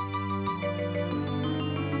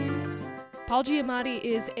 Paul Giamatti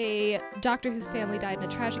is a doctor whose family died in a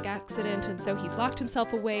tragic accident, and so he's locked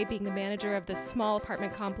himself away being the manager of this small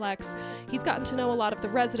apartment complex. He's gotten to know a lot of the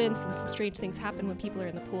residents, and some strange things happen when people are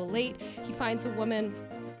in the pool late. He finds a woman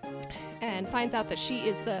and finds out that she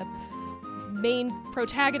is the main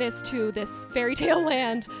protagonist to this fairy tale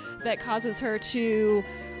land that causes her to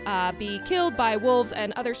be killed by wolves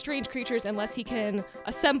and other strange creatures unless he can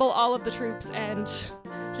assemble all of the troops, and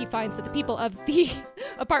he finds that the people of the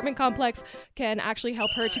apartment complex can actually help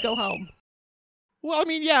her to go home. Well, I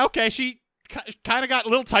mean, yeah, okay, she kind of got a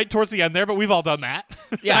little tight towards the end there, but we've all done that.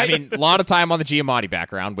 Yeah, I mean, a lot of time on the Giamatti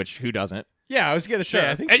background, which who doesn't? Yeah, I was gonna say. Sure.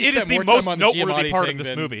 I think And she it is spent the more most time on the noteworthy Giamatti part of thing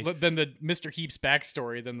this movie. than the Mr. Heap's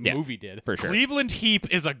backstory than the movie did. For sure. Cleveland Heap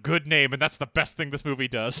is a good name, and that's the best thing this movie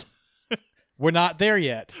does. We're not there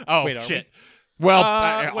yet. Oh, Wait, are shit. Well,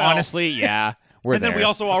 well, honestly, yeah, we're And there. then we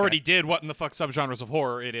also already did what in the fuck subgenres of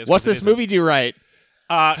horror it is. What's 'cause it this isn't. movie do right?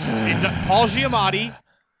 Paul Giamatti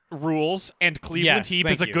rules, and Cleveland Yes, Heap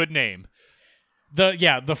thank is a you. good name.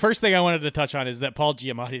 The first thing I wanted to touch on is that Paul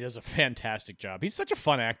Giamatti does a fantastic job. He's such a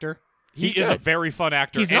fun actor. He He's is a good. very fun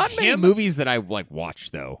actor. He's and not in many him, movies that I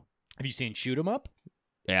watch though. Have you seen Shoot 'Em Up?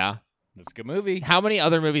 Yeah. That's a good movie. How many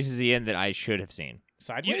other movies is he in that I should have seen?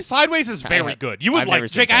 Sideways? Sideways is very have- good. You would I've never like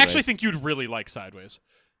seen Jake. I actually Sideways. think you'd really like Sideways.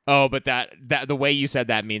 Oh, but that the way you said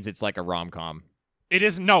that means it's like a rom-com. It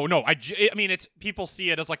is no. I mean, it's people see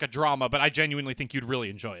it as like a drama, but I genuinely think you'd really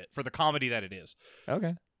enjoy it for the comedy that it is.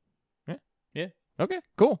 Okay. Yeah. Okay.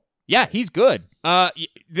 Cool. Yeah, he's good.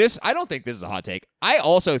 This I don't think this is a hot take. I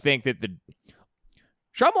also think that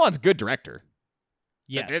Shyamalan's a good director.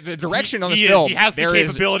 Yes. The direction on this He film. he has the there is-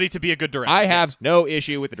 capability to be a good director. I have yes. no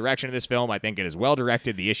issue with the direction of this film. I think it is well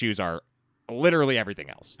directed. The issues are literally everything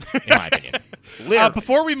else, in my opinion. Literally.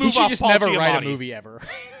 Before we He move should off just Paul never Giamatti, write a movie ever.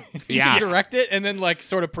 He Yeah. should direct it and then like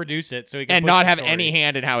sort of produce it so he can and push not the have story any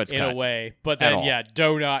hand in how it's in cut. a way. But At then all.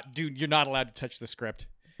 you're not allowed to touch the script.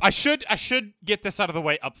 I should get this out of the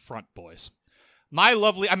way up front, boys.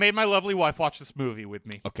 I made my lovely wife watch this movie with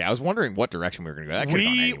me. Okay, I was wondering what direction we were going to go. That could've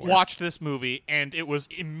gone We anywhere. watched this movie, and it was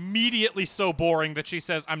immediately so boring that she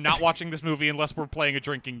says, I'm not watching this movie unless we're playing a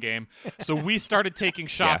drinking game. So we started taking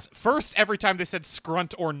shots. First, every time they said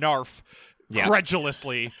Scrunt or Narf, Yeah.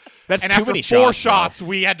 credulously. That's and too after many four shots, shots,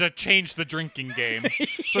 we had to change the drinking game.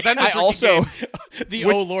 So then the I drinking also game,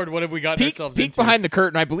 Oh Lord, what have we gotten peek ourselves into? behind the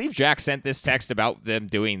curtain. I believe Jack sent this text about them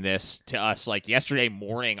doing this to us like yesterday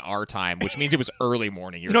morning our time, which means it was early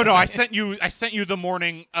morning. Your no, time. I sent you the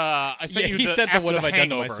morning. I sent you he the sent the after what have I done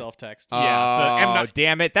to Hangover. myself text. Yeah, the M. Oh, Night-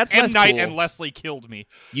 damn it! That's M. less Night cool. and Leslie killed me.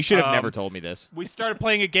 You should have Um, never told me this. We started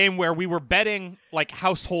playing a game where we were betting like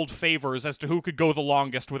household favors as to who could go the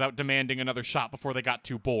longest without demanding another shot before they got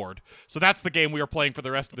too bored. So that's the game we were playing for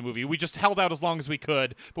the rest of the movie. We just held out as long as we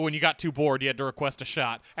could, but when you got too bored, you had to request a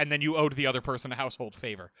shot, and then you owed the other person a household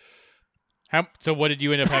favor. So what did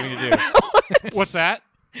you end up having to do? What's that?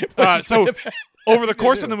 So over the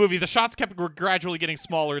course of the movie, the shots kept gradually getting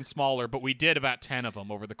smaller and smaller, but we did about 10 of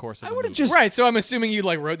them over the course of the movie. Right, so I'm assuming you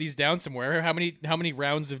like wrote these down somewhere. How many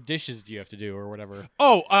rounds of dishes do you have to do or whatever?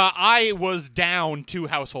 I was down 2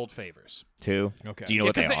 household favors. 2. Okay. Do you know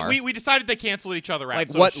what they are? We decided they canceled each other out. Like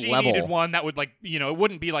so what she level? needed one that would it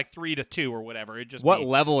wouldn't be like 3-2 or whatever. It'd just What be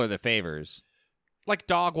level are the favors? like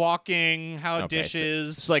dog walking, how Okay, so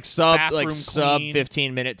dishes. it's like sub bathroom clean.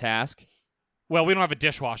 15-minute task. Well, we don't have a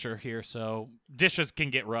dishwasher here, so dishes can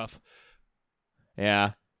get rough.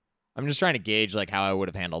 Yeah, I'm just trying to gauge like how I would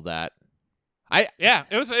have handled that. Yeah,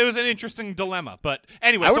 it was an interesting dilemma, but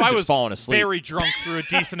anyway, I so would've I just was fallen asleep. very drunk through a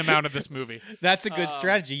decent amount of this movie. That's a good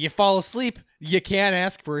strategy. You fall asleep, you can't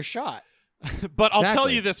ask for a shot. But I'll tell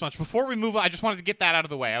Exactly. you this much before we move on. I just wanted to get that out of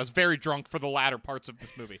the way. I was very drunk for the latter parts of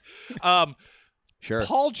this movie. Sure.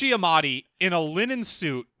 Paul Giamatti in a linen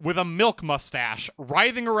suit with a milk mustache,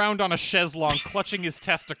 writhing around on a chaise longue, clutching his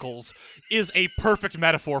testicles, is a perfect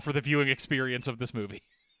metaphor for the viewing experience of this movie.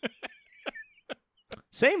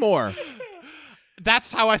 Say more.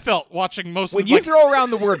 That's how I felt watching most When of you like, throw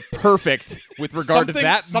around the word "perfect" with regard to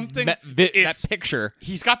that that it's- picture.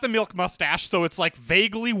 He's got the milk mustache, so it's like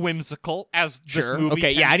vaguely whimsical as Sure. this movie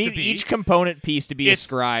Okay. Yeah. I tends need to be. each component piece to be It's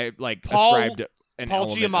ascribed an Paul element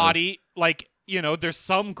of- Giamatti, like there's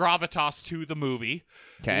some gravitas to the movie.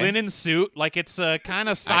 Okay. Linen suit, like it's a kind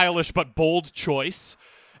of stylish but bold choice.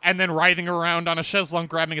 And then writhing around on a chaiselong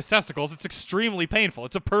grabbing his testicles. It's extremely painful.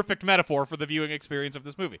 It's a perfect metaphor for the viewing experience of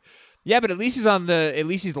this movie. Yeah, but at least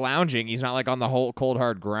he's lounging. He's not like on the whole cold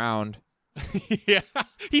hard ground. Yeah.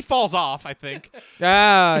 He falls off, I think.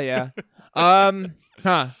 Yeah.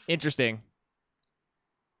 Interesting. Is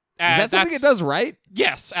that something it does right?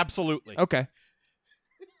 Yes, absolutely. Okay.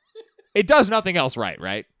 It does nothing else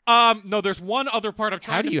right? No, there's one other part I'm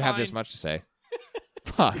trying to How do you have find. this much to say?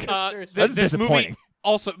 Fuck. This That's disappointing. movie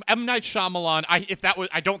also, M. Night Shyamalan, I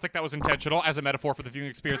don't think that was intentional as a metaphor for the viewing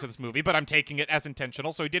experience of this movie, but I'm taking it as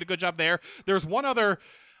intentional, so he did a good job there. There's one other,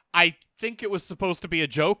 I think it was supposed to be a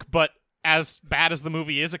joke, but as bad as the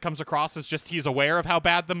movie is, it comes across as just he's aware of how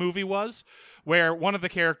bad the movie was, where one of the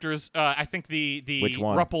characters, I think the Which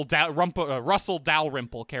one? Russell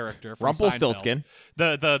Dalrymple character from Rumpelstiltskin.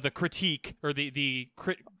 Seinfeld, the critique, or the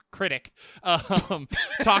critic,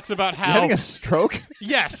 talks about how... You having a stroke?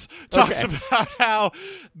 Yes, talks about how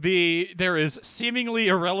there is seemingly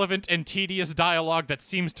irrelevant and tedious dialogue that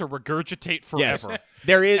seems to regurgitate forever. Yes.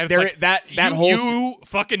 There is And it's like, that whole you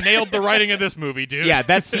fucking nailed the writing of this movie, dude. yeah,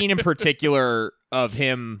 that scene in particular of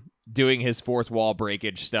him doing his fourth wall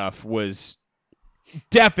breakage stuff was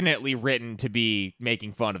definitely written to be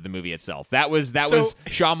making fun of the movie itself. That was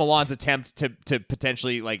Shyamalan's attempt to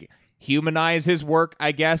potentially like humanize his work,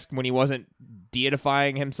 I guess, when he wasn't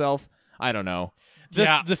deifying himself. I don't know.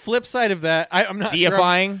 The flip side of that, I'm not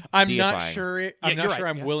Deifying? Sure I'm Deifying. not sure. I'm Yeah, not you're sure right,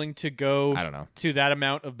 I'm yeah. willing to go. I don't know. To that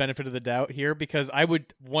amount of benefit of the doubt here, because I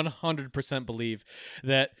would 100% believe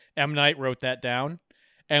that M. Night wrote that down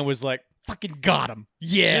and was like, "Fucking got him."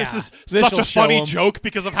 Yeah, This is This'll such a show funny him. joke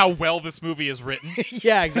because of how well this movie is written.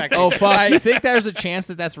 Yeah, exactly. Oh fuck! You think there's a chance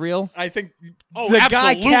that that's real? I think Oh, the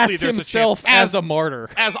guy absolutely cast there's a himself chance. as a martyr.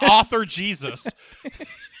 As author Jesus.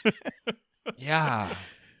 Yeah.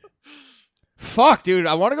 Fuck, dude.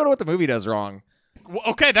 I want to go to what the movie does wrong.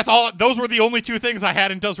 Okay, that's all. Those were the only two things I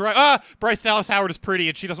had in Does Right. Bryce Dallas Howard is pretty,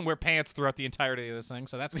 and she doesn't wear pants throughout the entirety of this thing,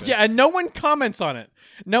 so that's good. Yeah, and no one comments on it.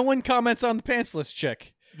 No one comments on the pantsless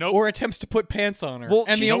chick. Nope. Or attempts to put pants on her. Well,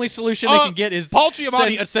 and she- the only solution they can get is Paul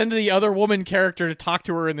Giamatti- send the other woman character to talk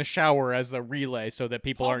to her in the shower as a relay so that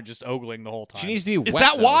people aren't just ogling the whole time. She needs to be Is wet,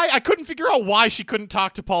 that though. why? I couldn't figure out why she couldn't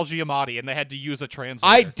talk to Paul Giamatti, and they had to use a translator.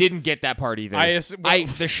 I didn't get that part either.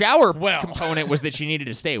 The shower component was that she needed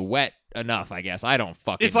to stay wet enough, I guess. I don't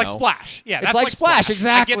fucking It's like know. Splash. Yeah, It's that's like Splash,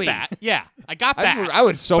 exactly. I get that. Yeah, I got that. I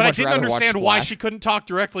would so but much I didn't rather watch understand why Splash. she couldn't talk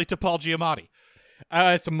directly to Paul Giamatti.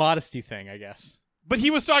 It's a modesty thing, I guess. But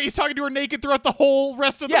he's talking to her naked throughout the whole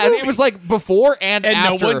rest of the Yeah, movie. it was like before and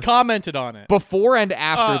after. No one commented on it. Before and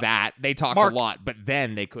after that, they talked Mark- a lot, but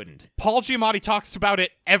then they couldn't. Paul Giamatti talks about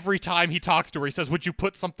it every time he talks to her. He says, "Would you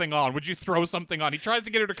put something on? Would you throw something on?" He tries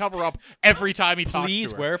to get her to cover up every time he talks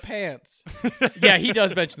Please to her. wear pants. Yeah, he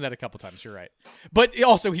does mention that a couple times. You're right. But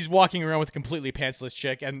also, he's walking around with a completely pantsless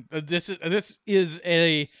chick, and this is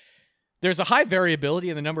a. There's a high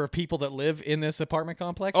variability in the number of people that live in this apartment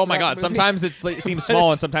complex. Oh my throughout god, the movie. sometimes it seems But small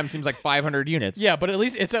it's- and sometimes it seems like 500 units. Yeah, but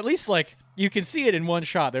it's at least like you can see it in one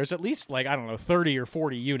shot. There's at least like, I don't know, 30 or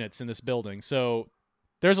 40 units in this building. So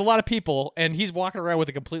there's a lot of people, and he's walking around with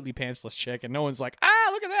a completely pantsless chick, and no one's like,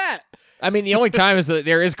 look at that. I mean, the only time is that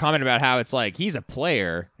there is comment about how it's like he's a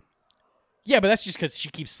player. Yeah, but that's just because she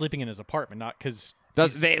keeps sleeping in his apartment, not because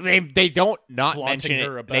They don't not flaunting mention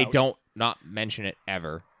her it. They about. don't not mention it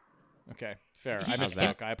ever. Okay, fair. I How's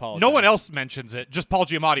misspoke. I apologize. No one else mentions it. Just Paul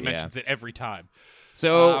Giamatti mentions it every time.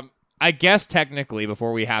 So I guess technically,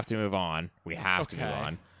 before we have to move on,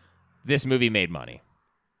 this movie made money.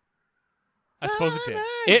 I suppose it did.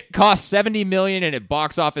 It cost $70 million and it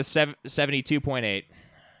box office 72.8.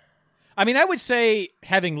 I mean, I would say,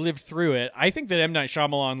 having lived through it, I think that M. Night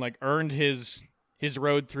Shyamalan like earned his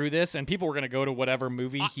road through this, and people were going to go to whatever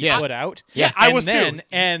movie he yeah. put out. Yeah, I And was then, too.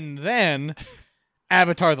 And then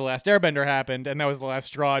Avatar: The Last Airbender happened, and that was the last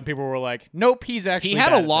straw, and people were like, "Nope, he's actually." He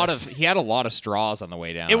had bad a at lot this." of straws on the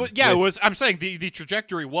way down. It was. I'm saying the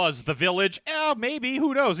trajectory was The Village. Maybe,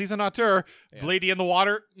 who knows? He's an auteur. Lady in the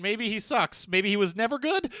Water. Maybe he sucks. Maybe he was never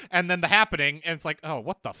good. And then The Happening, and it's like, oh,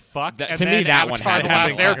 what the fuck? That- and to then me, that one Avatar: had The to Last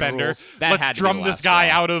be the last Airbender. rules. That Let's had to be drum the this last guy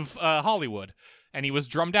straw. out of Hollywood, and he was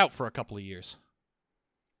drummed out for a couple of years.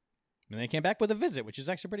 And they came back with A Visit, which is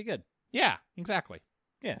actually pretty good. Yeah, exactly.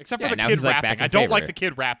 Yeah. Except Yeah, for the now kid he's, like, back rapping. in I don't favor. like the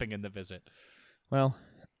kid rapping in The Visit. Well,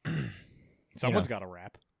 Someone's got to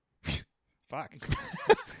rap. Fuck.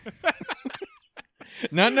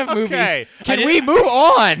 Not enough movies. Okay. can we move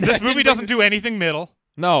on? This movie doesn't do anything middle.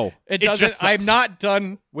 No. It It doesn't. just I'm sucks. not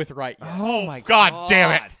done with Right yet. Oh my God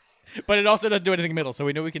damn it. but it also doesn't do anything in the middle, so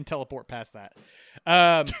we know we can teleport past that.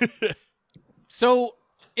 So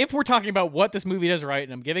if we're talking about what this movie does right,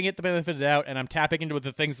 and I'm giving it the benefit of the doubt, and I'm tapping into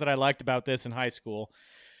the things that I liked about this in high school,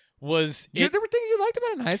 there were things you liked about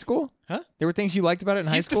it in high school? Huh? There were things you liked about it in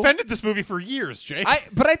high He's school? defended this movie for years, Jake.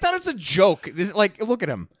 But I thought it's a joke. Look at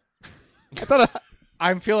him. I thought...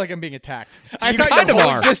 I feel like I'm being attacked. I You thought kind your of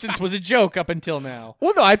whole are. existence was a joke up until now.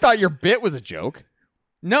 Well, no, I thought your bit was a joke.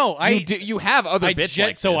 No, You have other bits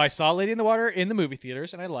like so this. I saw Lady in the Water in the movie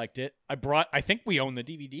theaters, and I liked it. I think we own the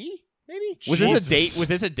DVD, maybe? Was this a date? Was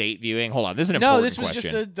this a date viewing? Hold on, this is an No, important this was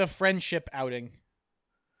question. just the friendship outing.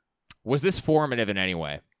 Was this formative in any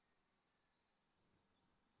way?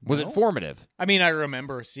 Was No. it formative? I mean, I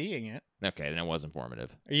remember seeing it. Okay, then it wasn't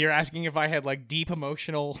formative. You're asking if I had like deep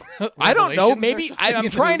emotional. I don't know. revelations or Maybe something I'm in the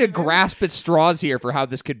trying to movie, maybe? grasp at straws here for how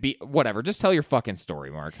this could be. Whatever. Just tell your fucking story,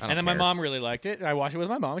 Mark. I don't And then my care. mom really liked it, and I watched it with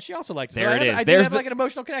my mom, and she also liked it. There so it is. I did There's have the- like an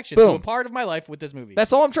emotional connection Boom. to a part of my life with this movie.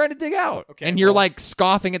 That's all I'm trying to dig out. Okay, and you're well- like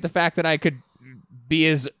scoffing at the fact that I could be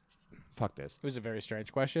as. Fuck this. It was a very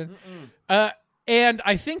strange question. And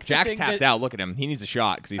I think the Jack's thing tapped that- out. Look at him. He needs a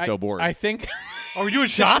shot because he's so bored. I think. Are we doing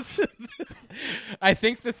shots? I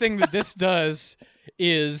think the thing that this does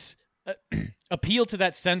is appeal to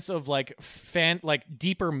that sense of like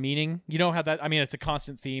deeper meaning. You know how that? I mean, it's a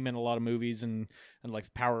constant theme in a lot of movies and like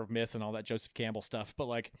the Power of Myth and all that Joseph Campbell stuff. But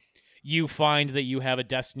like, you find that you have a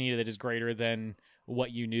destiny that is greater than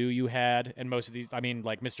what you knew you had. And most of these, I mean,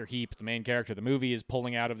 like Mr. Heap, the main character of the movie, is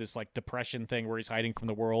pulling out of this like depression thing where he's hiding from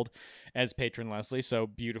the world as Patron Leslie. So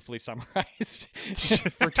beautifully summarized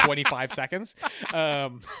for 25 seconds.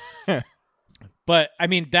 But I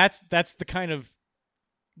mean, that's the kind of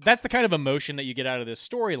emotion that you get out of this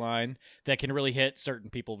storyline that can really hit certain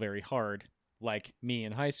people very hard, like me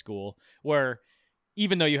in high school, where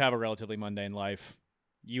even though you have a relatively mundane life,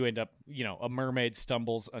 you end up, a mermaid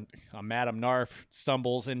stumbles, a Madame Narf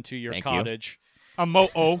stumbles into your Thank you. cottage. A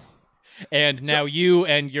mo-o. And now you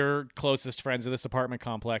and your closest friends in this apartment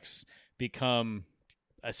complex become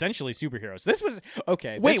essentially superheroes. This was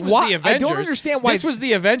okay. Wait, this was why? The I Avengers. don't understand why This was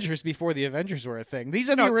the Avengers before the Avengers were a thing. These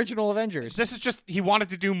are the original Avengers. This is just, he wanted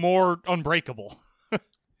to do more Unbreakable.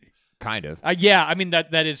 Kind of. Yeah, I mean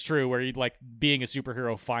that is true. Where you like being a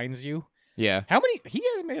superhero finds you. Yeah. How many? He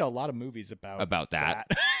has made a lot of movies about that. that.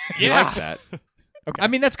 He Yeah. likes that. Okay. I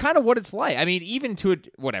mean, that's kind of what it's like. I mean, even to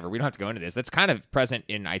whatever. We don't have to go into this. That's kind of present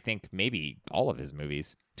in, I think, maybe all of his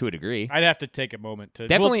movies to a degree. I'd have to take a moment to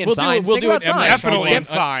Definitely in we'll Signs. We'll Think do about it. M. Night Signs. Definitely Shyamalan. in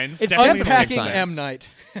Signs. It's Definitely in unpacking Signs. M. Night.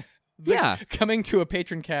 Yeah. Coming to a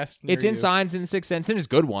patron cast. Near It's in you. Signs and Sixth Sense and his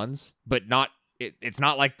good ones, but not. It's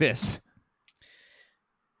not like this.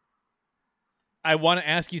 I want to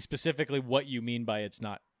ask you specifically what you mean by it's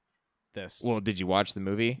not this. Well, did you watch the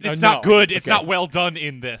movie? It's no. not good. It's Okay. not well done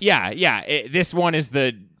in this. Yeah. This one is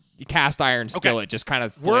the cast iron skillet just kind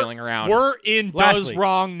of flailing around. We're in Lastly. Does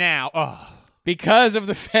Wrong Now. Ugh. Because of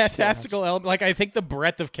the fantastical element, like I think the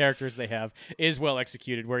breadth of characters they have is well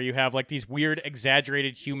executed, where you have like these weird,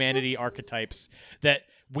 exaggerated humanity archetypes that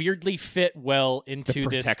weirdly fit well into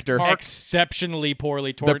this Protector. exceptionally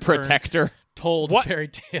poorly the Protector. told What? fairy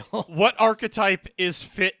tale. What archetype is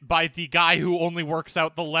fit by the guy who only works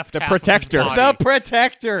out the left The half Protector. of his The body?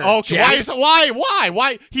 Protector. Okay, Jack.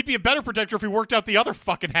 why? He'd be a better protector if he worked out the other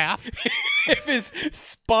fucking half. If his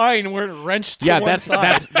spine weren't wrenched to Yeah, one that's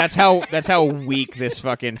side. that's how weak this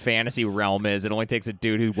fucking fantasy realm is. It only takes a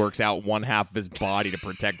dude who works out one half of his body to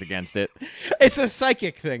protect against it. It's a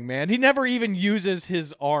psychic thing, man. He never even uses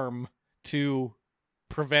his arm to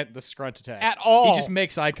prevent the Scrunt attack. At all. He just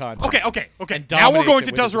makes eye contact. Okay. And Now we're dominates going it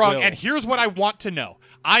to with Does his Wrong, will. and here's what I want to know.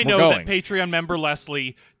 I know going. that Patreon member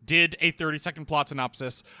Leslie did a 30-second plot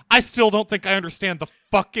synopsis. I still don't think I understand the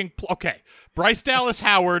fucking okay. Bryce Dallas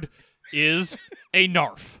Howard is a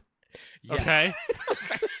narf. Okay?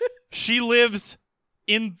 She lives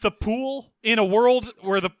in the pool in a world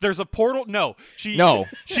where there's a portal. No.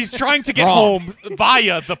 She's trying to get Wrong. home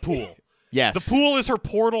via the pool. Yes. The pool is her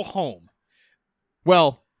portal home.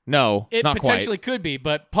 Well, no, It not potentially quite. could be,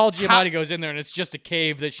 but Paul Giamatti goes in there and it's just a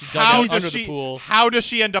cave that she dug How out does under she? the pool. How does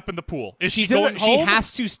she end up in the pool? Is she She's in going the, she home?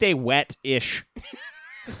 has to stay wet-ish.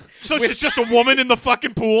 So she's just a woman in the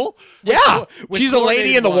fucking pool? Yeah, with she's a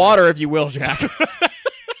lady in the chlorinated water, if you will, Jack.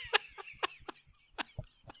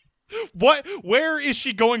 Where is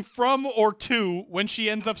she going from or to when she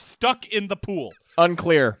ends up stuck in the pool?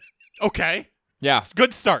 Unclear. Okay. Yeah.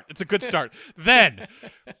 Good start. It's a good start. Then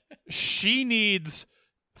she needs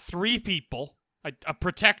 3 people, a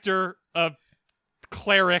protector, a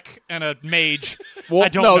cleric and a mage. Well, I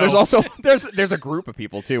don't no, know. there's also there's a group of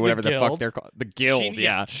people too, whatever the fuck guild. they're called. The guild,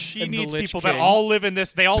 yeah. She And the needs Lich people that King. all live in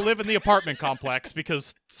this. They all live in the apartment complex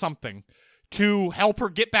because something to help her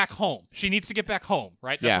get back home. She needs to get back home,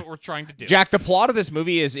 right? That's Yeah. what we're trying to do. Jack, the plot of this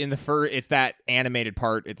movie is in the it's that animated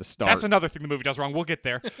part at the start. That's another thing the movie does wrong. We'll get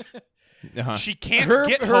there. Uh-huh. She can't her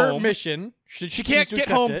get her home. mission. She can't get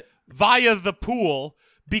home via the pool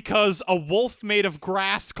because a wolf made of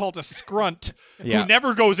grass called a scrunt, Yeah. who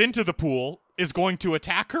never goes into the pool, is going to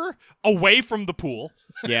attack her away from the pool.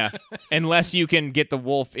 Yeah, unless you can get the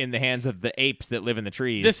wolf in the hands of the apes that live in the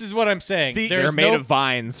trees. This is what I'm saying. They're made of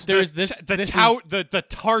vines. There's the, this. the, this tau- is- the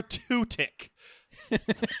tartutic,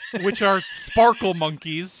 which are sparkle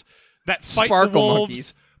monkeys that fight the Sparkle wolves,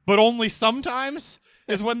 monkeys. but only sometimes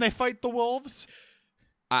is when they fight the wolves.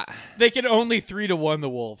 they can only 3-1 the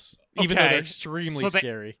wolves, even though Okay. they're extremely So they-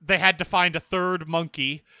 scary. They had to find a third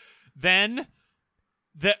monkey. Then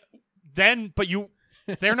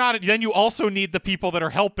they're not. Then you also need the people that are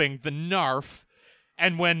helping the Narf.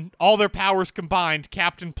 And when all their powers combined,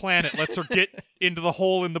 Captain Planet lets her get into the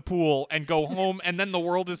hole in the pool and go home, and then the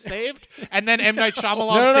world is saved. And then M. Night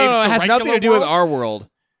Shyamalan no, saves the it has regular nothing to do with world. our world.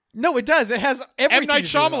 No, it does. It has everything. M. Night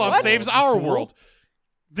to do with it. Shyamalan What? saves our world.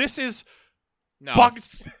 This is. No.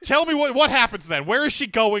 Tell me what happens then. Where is she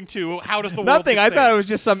going to? How does the world Nothing. get I thought it saved? was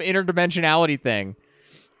just some interdimensionality thing.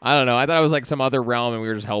 I don't know. I thought it was like some other realm and we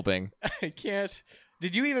were just helping. I can't.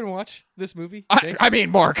 Did you even watch this movie? Jake? I mean,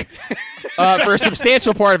 Mark. For a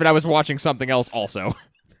substantial part of it, I was watching something else also.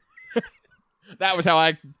 That was how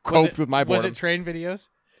I coped with my boredom. Was it train videos?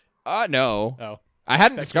 No. Oh. I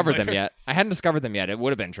hadn't That discovered came them later. yet. It would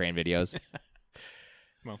have been train videos.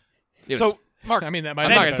 Well. It was- So, Mark, I mean, that might I'm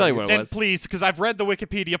be not gonna better. tell you what it then was. please, because I've read the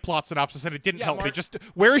Wikipedia plot synopsis and it didn't Yeah, help me. Mark. Just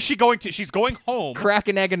where is she going to? She's going home. Crack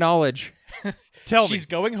an egg of knowledge. Tell She's me.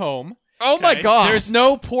 going home. Oh my Okay. god. There's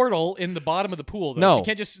no portal in the bottom of the pool, though. No. You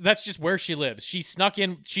can't just. That's just where she lives. She snuck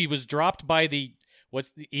in. She was dropped by the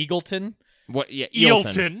Eagleton? What? Yeah,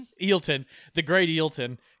 Eilton, the great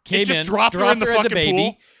Eilton, came just in, dropped her in the as a fucking baby.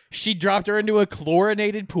 pool? She dropped her into a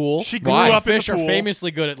chlorinated pool. She grew Why? up in the Fish are pool.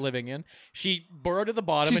 famously good at living in. She burrowed to the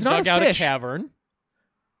bottom She's and not dug a out a fish. cavern.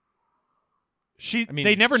 I mean,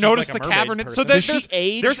 They never she's noticed like a the mermaid cavern. person. So Does there's she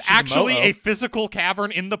age? there's She's a actually momo. a physical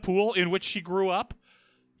cavern in the pool in which she grew up.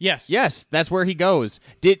 Yes. Yes, that's where he goes.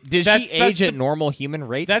 Does That's- she that's age the- at normal human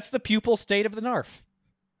rate? That's the pupal state of the Narf.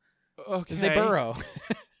 Okay. Because they burrow.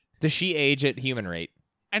 Does she age at human rate?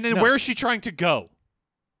 And then No. where is she trying to go?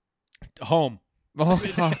 Home. Oh,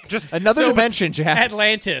 fuck. Just Another So- dimension, Jack.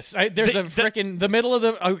 Atlantis. There's a The- frickin' the middle of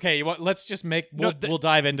the. Okay, let's just make. We'll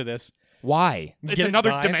dive into this. Why? it's Get it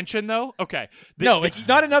another dive? dimension, though. Okay. No, it's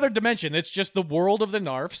not another dimension. It's just the world of the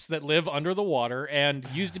Narfs that live under the water and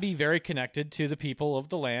used to be very connected to the people of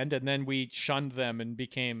the land, and then we shunned them and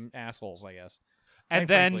became assholes, I guess. And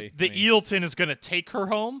then the Eilton is going to take her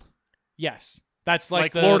home, Yes, that's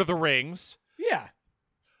like the Lord of the Rings, Yeah,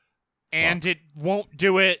 and it won't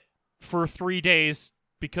do it for 3 days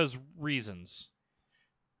because reasons.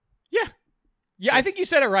 yeah. I Yes. think you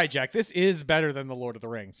said it right, Jack. This is better than the Lord of the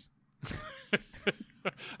Rings.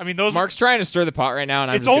 I mean, those. Mark's trying to stir the pot right now, and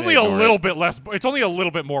I'm It's just only gonna a ignore little it. bit less. It's only a little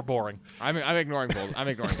bit more boring. I'm ignoring both. I'm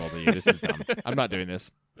ignoring both of you. This is dumb. I'm not doing this.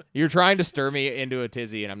 You're trying to stir me into a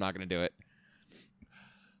tizzy, and I'm not going to do it.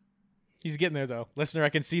 He's getting there, though. Listener, I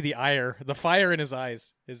can see the ire. The fire in his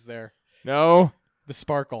eyes is there. No. The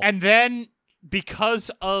sparkle. And then, because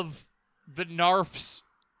of the Narf's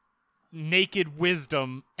naked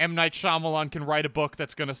wisdom, M. Night Shyamalan can write a book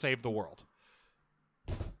that's going to save the world.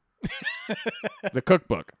 The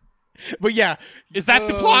cookbook. But yeah. Is that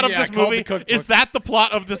the plot of yeah, this called movie? The Cookbook. Is that the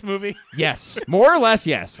plot of this movie? Yes. More or less,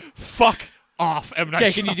 yes. Fuck off, M. Night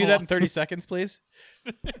Okay, can you do that in Shyamalan. 30 seconds, please?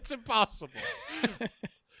 It's impossible.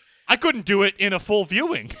 I couldn't do it in a full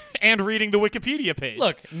viewing and reading the Wikipedia page.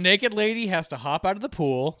 Look, naked lady has to hop out of the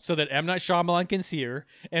pool so that M. Night Shyamalan can see her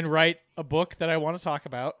and write a book that I want to talk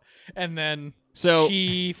about, and then So-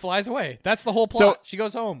 she flies away. That's the whole plot. So- She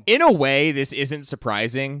goes home. In a way, this isn't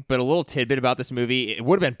surprising, but a little tidbit about this movie, it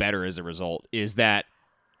would have been better as a result, is that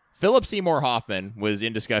Philip Seymour Hoffman was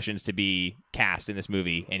in discussions to be cast in this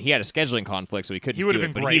movie, and he had a scheduling conflict, so he couldn't He would do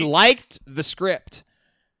have it, been but he great. liked the script.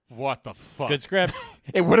 What the fuck? Good script.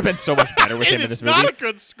 It would have been so much better with him in It's this movie. not a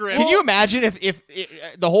good script. Can you imagine if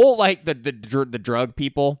the whole like the drug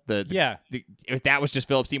people, Yeah. if that was just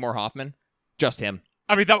Philip Seymour Hoffman, just him,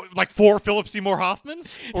 I mean, that like 4 Philip Seymour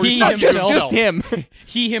Hoffmans? Or He he's not talking just about just himself? him.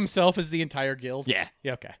 He himself is the entire guild. Yeah,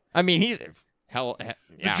 Yeah, okay. I mean he's hell. The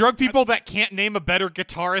Yeah. drug people that can't name a better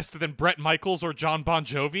guitarist than Brett Michaels or John Bon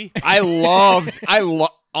Jovi?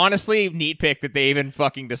 Honestly, neat pick that they even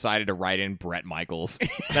fucking decided to write in Bret Michaels.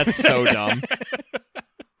 That's so dumb.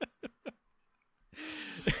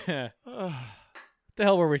 The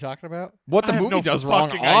hell were we talking about? What the I have movie no does wrong,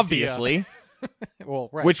 fucking idea. obviously. Well,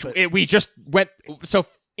 right. Which but- we just went. So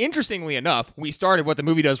interestingly enough, we started what the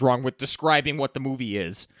movie does wrong with describing what the movie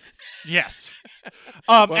is. Yes.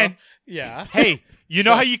 well, And yeah. hey, you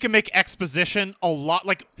know how you can make exposition a lot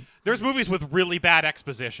like there's movies with really bad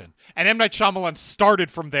exposition. And M. Night Shyamalan started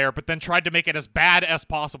from there, but then tried to make it as bad as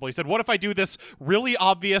possible. He said, what if I do this really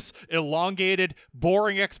obvious, elongated,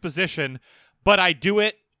 boring exposition, but I do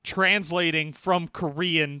it translating from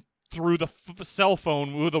Korean through the cell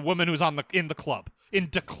phone with a woman who's in the club, in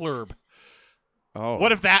the club. Oh,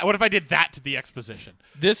 What if I did that to the exposition?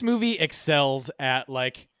 This movie excels at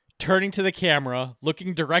like turning to the camera,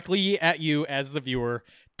 looking directly at you as the viewer,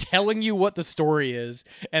 telling you what the story is,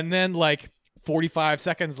 and then like 45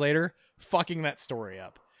 seconds later, fucking that story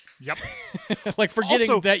up. Yep. Like forgetting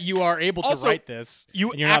Also- that you are able to also, write this,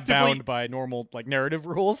 you and you're not actively- bound by normal like narrative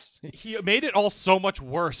rules. He made it all so much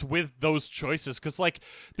worse with those choices because, like,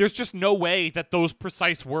 there's just no way that those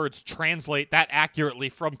precise words translate that accurately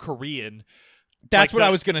from Korean. That's Like what the- I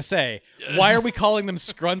was gonna say. Why are we calling them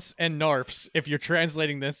scrunts and narfs if you're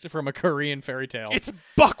translating this from a Korean fairy tale? It's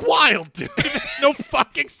buck wild, dude. It makes no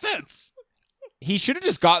fucking sense. he should have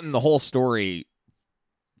just gotten the whole story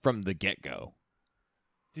from the get-go.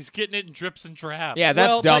 He's getting it in drips and drabs. Yeah, that's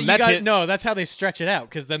Well, dumb. but you That's got- it. No, that's how they stretch it out.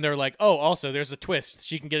 Because then they're like, oh, also there's a twist.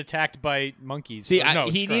 She can get attacked by monkeys. See, Or, no,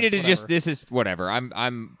 he scrunts, needed to whatever. just. This is whatever.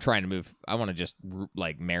 I'm trying to move. I want to just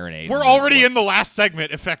like marinate. We're already in the last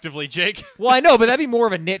segment, effectively, Jake. Well, I know, but that'd be more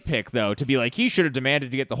of a nitpick, though, to be like, he should have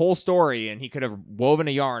demanded to get the whole story, and he could have woven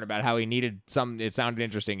a yarn about how he needed some. It sounded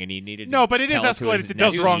interesting, and he needed. No, to but it is tell it to escalated his to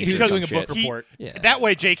does nephews wrong and He was because doing a shit. book he- report. Yeah. That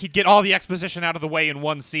way, Jake, he'd get all the exposition out of the way in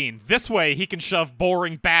one scene. This way, he can shove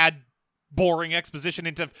boring exposition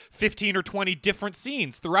into 15 or 20 different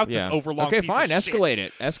scenes throughout this overlong Okay, piece fine. of shit. Escalate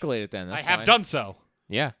it. Escalate it then. That's I have fine. done so.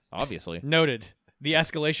 Yeah, obviously. Noted. The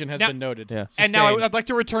escalation has Now- been noted. Yeah. And now Sustained. I'd like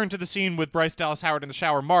to return to the scene with Bryce Dallas Howard in the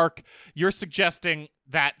shower. Mark, you're suggesting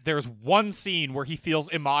that there's one scene where he feels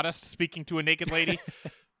immodest speaking to a naked lady.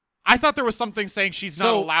 I thought there was something saying she's not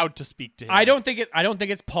So, allowed to speak to him. I don't think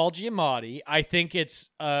it's Paul Giamatti. I think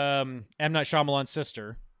it's M. Night Shyamalan's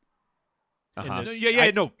sister. Uh-huh.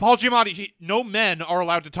 this- No. Paul Giamatti. No men are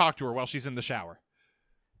allowed to talk to her while she's in the shower.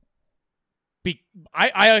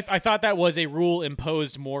 I thought that was a rule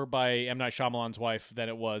imposed more by M. Night Shyamalan's wife than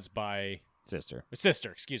it was by Sister.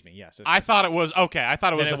 sister. Excuse me. Yes. I thought it was okay. I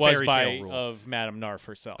thought it was than a it was fairy by tale rule. of Madame Narf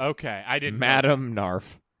herself. Okay, I didn't. know Madam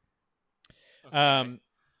Narf. Um,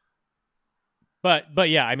 but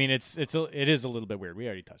yeah, I mean it is a little bit weird. We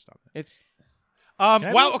already touched on it. It's that. Can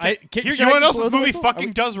I Well, move- okay. should You I know what just else blow this the movie whistle? Are fucking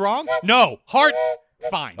we- does wrong? No, heart.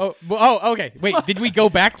 Fine. Okay. Wait, did we go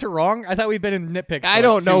back to wrong? I thought we'd been in nitpicks. I for,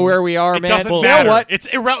 don't know two- where we are, It man. doesn't You matter. know what? It's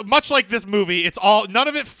much like this movie. It's all none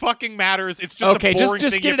of it fucking matters. It's just Okay, a boring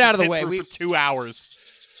just thing get you it have out to of the sit way. through for 2 hours.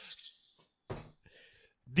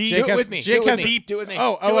 Jake Do it has- with me. Jake Do it with has- me. Do it with me.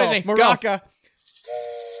 Oh, Do it with me. Go. Maraca.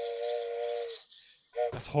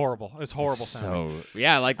 That's horrible. It's horrible sounding. So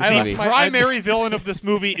yeah, I like this I movie. like The primary villain of this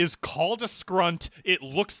movie is called a Scrunt. It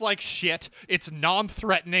looks like shit. It's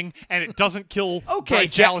non-threatening, and it doesn't kill Okay,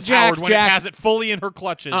 Bryce Jack- Dallas Jack- Howard when Jack. it has it fully in her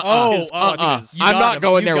clutches. Oh, His clutches. You I'm got not him.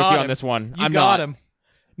 going You there with got you on him. this one. You I'm got not. him.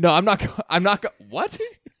 No, I'm not. I'm not. What?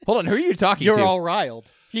 Hold on. Who are you talking You're to? all riled.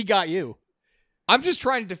 He got you. I'm just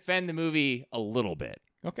trying to defend the movie a little bit.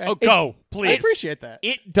 Okay. Oh, go, I please. appreciate that.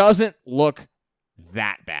 It doesn't look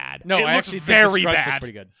that bad. No, It I looks actually very think the Scrunts look bad.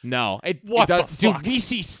 pretty good. No, What it does, the dude, fuck? we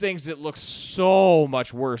see things that look so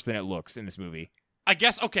much worse than it looks in this movie. I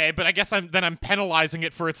guess okay, but I guess I'm penalizing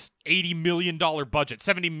it for its $80 million budget,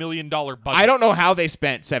 $70 million budget. I don't know how they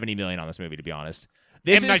spent $70 million on this movie. To be honest,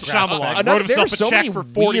 this M. Night is Shyamalan another- wrote himself a there's so check many for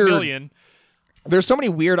 $40 weird- million. There's so many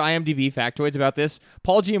weird IMDb factoids about this.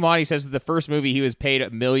 Paul Giamatti says that the first movie he was paid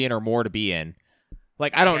 $1 million or more to be in.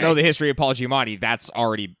 Like, I don't Okay. know the history of Paul Giamatti. That's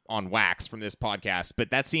already on wax from this podcast, but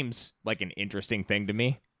that seems like an interesting thing to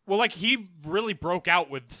me. Well, like he really broke out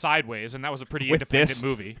with Sideways, and that was a pretty With independent this?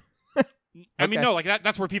 movie. I mean, Okay. no, like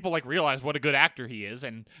that's where people like realize what a good actor he is,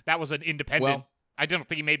 and that was an independent. Well, I don't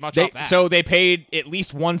think he made much off that. So they paid at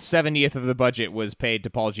least 1/70th of the budget was paid to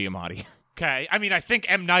Paul Giamatti. Okay, I mean, I think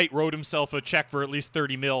M. Night wrote himself a check for at least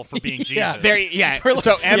 $30 million for being Yeah, Jesus.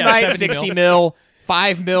 So M. Yeah, Night 70 60 mil,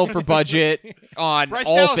 5 mil for budget on Bryce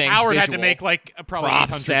all Dallas things Howard had visual. to make like probably Prop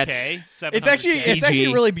 800K. sets. 700K. It's actually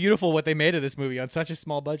CG. really beautiful what they made of this movie on such a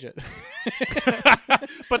small budget.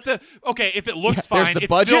 But if it looks There's fine, the it's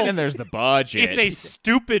budget still, and there's the budget. it's a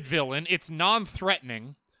stupid villain. It's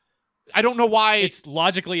non-threatening. I don't know why. It's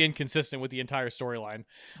logically inconsistent with the entire storyline.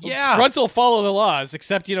 Yeah. Scrunts will follow the laws,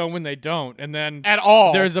 except when they don't, and then at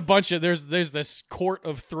all. there's a bunch of there's this court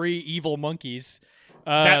of 3 evil monkeys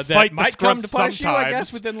that fight the might come to Scrunts punish you, I guess,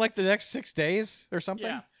 sometimes. within like the next 6 days or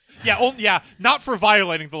something. Yeah, not for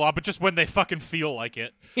violating the law, but just when they fucking feel like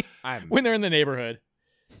it. When they're in the neighborhood,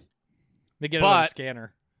 they get it on the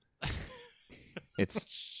scanner. It's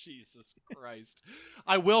Jesus Christ.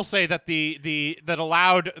 I will say that that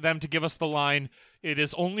allowed them to give us the line, "It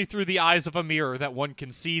is only through the eyes of a mirror that one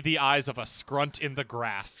can see the eyes of a scrunt in the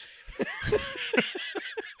grass."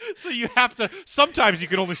 So you have to, sometimes you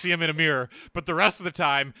can only see them in a mirror, but the rest of the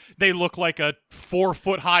time they look like a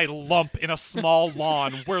 4-foot-high lump in a small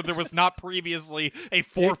lawn where there was not previously a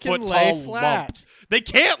 4-foot-tall lump. They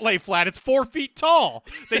can't lay flat. It's 4 feet tall.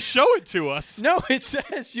 They show it to us. No, it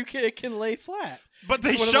says it can lay flat. But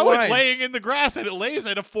they show it laying in the grass, and it lays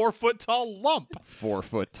at a 4-foot-tall lump. 4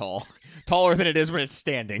 foot tall. Taller than it is when it's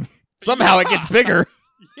standing. Somehow it gets bigger.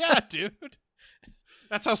 Yeah, dude.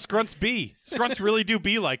 That's how scrunts be. Scrunts really do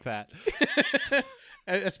be like that.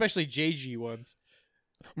 Especially JG ones.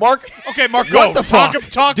 Mark. Okay, Mark, What go. the fuck?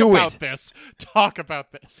 Talk Do about it. this. Talk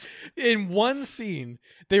about this. In one scene,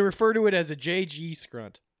 they refer to it as a JG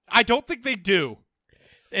scrunt. I don't think they do.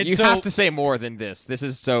 And You so have to say more than this. This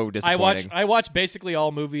is so disappointing. I watch basically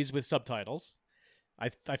all movies with subtitles. I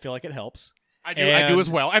feel like it helps. I do as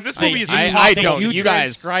well. And this movie is I impossible. don't. do You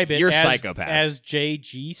guys, transcribe it you're as, psychopaths. as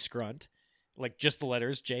JG scrunt, like just the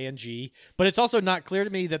letters J and G. But it's also not clear to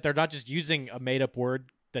me that they're not just using a made up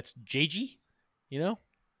word that's JG.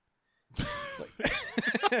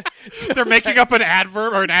 They're making up an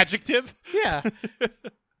adverb or an adjective. Yeah.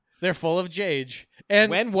 They're full of Jage.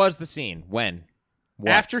 And when was the scene? When? What?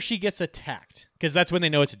 after she gets attacked, because that's when they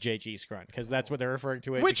know it's a JG scrunt, because that's what they're referring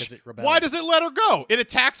to it. Which, because it rebels. why does it let her go? It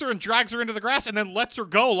attacks her and drags her into the grass and then lets her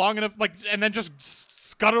go long enough, and then just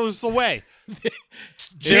scuttles away.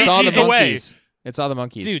 It's all the JG's away. monkeys. It's all the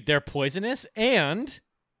monkeys. Dude, they're poisonous, and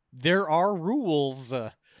there are rules.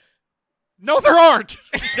 No, there aren't.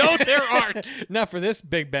 No, there aren't. Not for this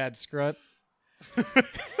big bad scrunt.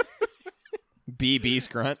 BB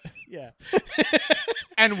Scrunt. Yeah.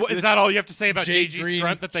 And is that all you have to say about J. JG Green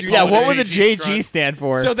Scrunt that they Jr. call Yeah, it what a would the JG Scrunt? stand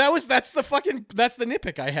for? So that's the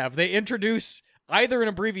nitpick I have. They introduce either an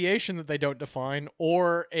abbreviation that they don't define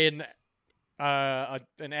or an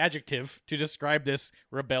adjective to describe this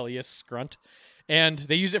rebellious scrunt. And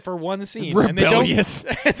they use it for one scene. Rebellious.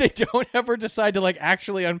 And they don't ever decide to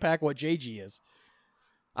actually unpack what JG is.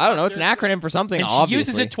 I don't know. It's an acronym for something, And she obviously.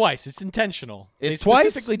 uses it twice. It's intentional. It's they twice?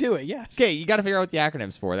 specifically do it, yes. Okay, you got to figure out what the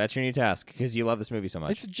acronym's for. That's your new task because you love this movie so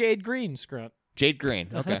much. It's a Jade Green scrunt. Jade Green.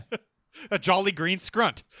 Okay. A jolly green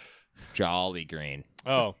scrunt. Jolly Green.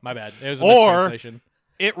 Oh, my bad. It was a Or- mistranslation.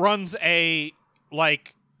 It runs a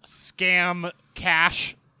scam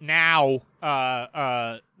cash now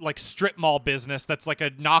strip mall business that's like a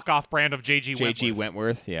knockoff brand of JG JG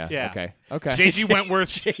Wentworth. Yeah. Yeah. Okay. JG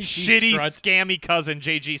Wentworth's JG shitty Scrunt. scammy cousin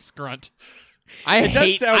JG Scrunt.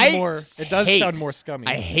 It does sound more scummy.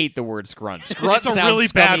 I hate the word scrunt. Scrunt It's a sounds really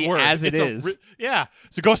bad scummy word. as it It's is. yeah.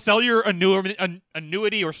 So go sell your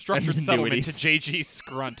annuity or structured settlement Annuities. to JG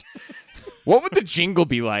Scrunt. What would the jingle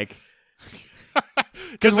be like?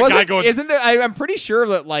 Because the guy going, isn't there? I'm pretty sure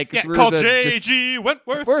that through call the JG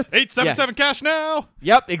Wentworth 877 cash now.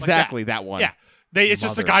 Yep, exactly that one. Yeah. It's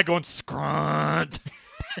just a Mother. guy going Scrunt.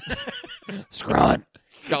 Scrunt.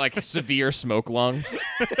 It's got severe smoke lung.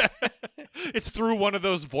 It's through one of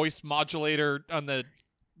those voice modulator on the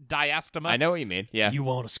diastema. I know what you mean. Yeah, You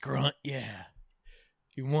want a scrunt? Yeah.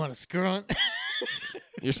 You want a scrunt?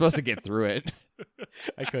 you're supposed to get through it.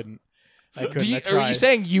 I couldn't. Are I you tried.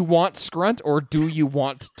 saying you want scrunt or do you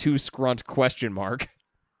want to scrunt ?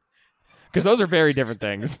 Because those are very different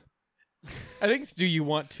things. I think it's do you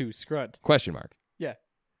want to scrunt? ? Yeah. Yeah.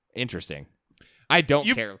 Interesting. I don't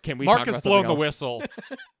care. Can we Mark talk has about blown something the else? whistle.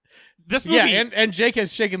 This movie Yeah, and Jake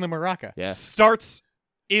has shaken the maraca. Yeah. starts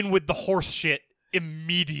in with the horse shit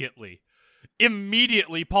immediately.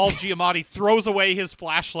 Immediately, Paul Giamatti throws away his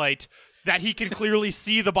flashlight that he can clearly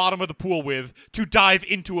see the bottom of the pool with to dive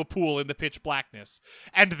into a pool in the pitch blackness,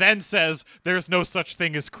 and then says there's no such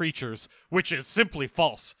thing as creatures, which is simply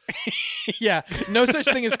false. Yeah, no such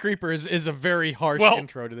thing as creepers is a very harsh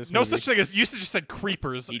intro to this movie. No such thing as, you just said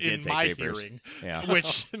creepers He did in say my creepers. hearing, Yeah.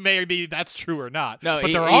 which maybe that's true or not. No, but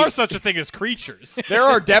he- there he- are such a thing as creatures. There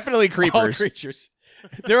are definitely All creepers. creatures.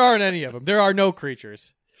 There aren't any of them. There are no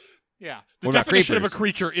creatures. Yeah. The What about definition of a creepers?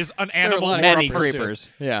 creature is an are a animal lot or of a Many person.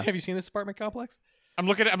 creepers. Yeah. Have you seen this apartment complex? I'm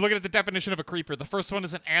looking at the definition of a creeper. The first one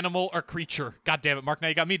is an animal or creature. God damn it, Mark, now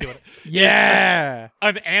you got me doing it. Yeah.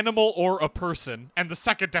 An animal or a person. And the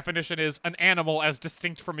second definition is an animal as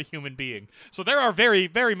distinct from a human being. So there are very,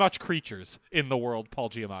 very much creatures in the world, Paul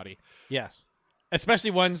Giamatti. Yes. Especially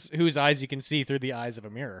ones whose eyes you can see through the eyes of a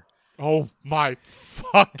mirror. Oh my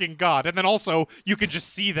fucking God. And then also, you can just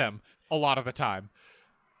see them a lot of the time.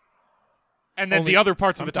 And then Only the other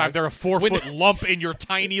parts of the time, sometimes. they're a 4-foot lump in your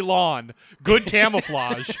tiny lawn. Good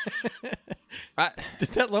camouflage. Did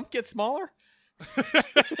that lump get smaller?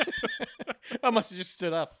 I must have just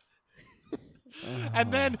stood up.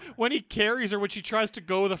 And then when he carries her, when she tries to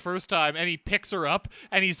go the first time, and he picks her up,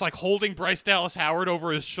 and he's like holding Bryce Dallas Howard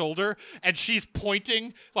over his shoulder, and she's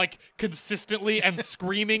pointing like consistently and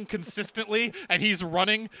screaming consistently, and he's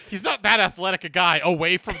running. He's not that athletic a guy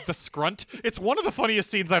away from the Scrunt. It's one of the funniest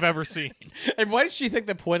scenes I've ever seen. And why does she think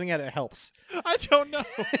that pointing at it helps? I don't know.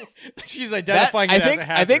 She's identifying I it think as a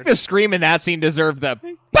hazard. I think the scream in that scene deserved the.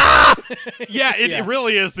 Yeah, it Yeah.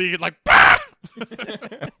 really is the like. Bah!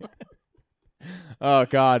 Oh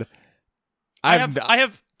God. I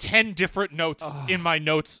have 10 different notes in my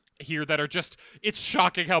notes here that are just, it's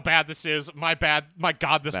shocking how bad this is. My God,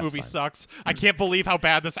 this That's movie fine. sucks. I can't believe how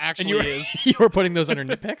bad this and actually is. you were putting those under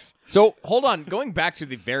nitpicks? So hold on, going back to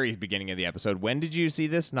the very beginning of the episode. When did you see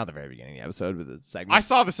this? Not the very beginning of the episode, but the segment. I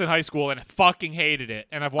saw this in high school and fucking hated it.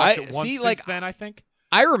 And I've watched I- it once see, since like, then, I think.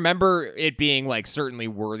 I remember it being like certainly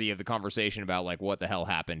worthy of the conversation about like what the hell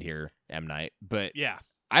happened here, M. Night. But Yeah.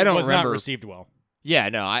 I don't was remember. not received well. Yeah,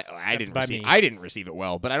 no, I Except didn't by receive. me. I didn't receive it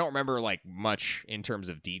well, but I don't remember like much in terms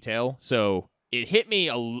of detail. So it hit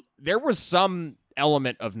me. There was some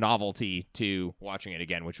element of novelty to watching it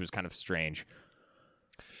again, which was kind of strange.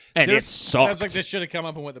 And it sucked. Sounds like this should have come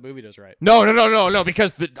up in what the movie does right. No,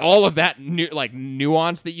 because all of that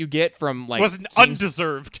nuance that you get from like was scenes-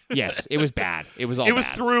 undeserved. Yes, it was bad. It was all. It was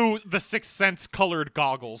bad. through the Sixth Sense colored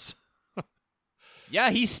goggles. Yeah,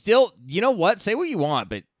 he's still. You know what? Say what you want,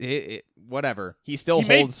 but whatever. He still He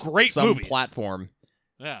made holds great some movies. platform.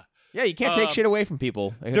 Yeah. Yeah, you can't take shit away from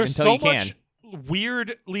people There's until so you can. much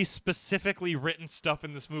weirdly specifically written stuff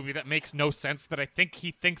in this movie that makes no sense that I think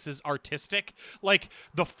he thinks is artistic. Like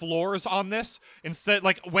the floors on this, instead,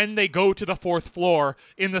 like when they go to the fourth floor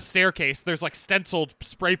in the staircase, there's like stenciled,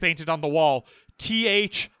 spray painted on the wall,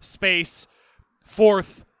 TH space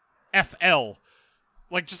fourth FL.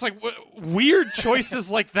 Like just like weird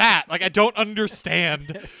choices like that. Like I don't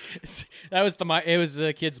understand. That was it was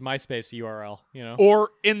the kid's MySpace URL, you know. Or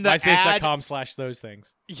in the ad, MySpace.com/those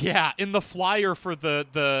things. yeah, in the flyer for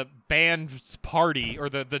the band's party or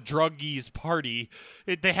the druggies party,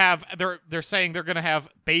 they're saying they're gonna have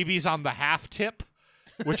babies on the half tip,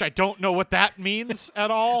 which I don't know what that means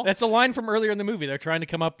at all. That's a line from earlier in the movie. They're trying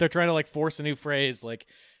to like force a new phrase like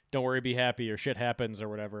 "Don't worry, be happy" or "Shit happens" or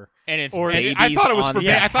whatever. And it's Or babies I thought it was on for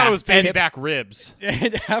the I thought it was half baby tip. back ribs.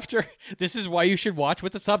 And after this is why you should watch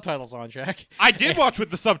with the subtitles on, Jack. I did watch with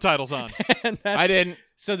the subtitles on. And I didn't.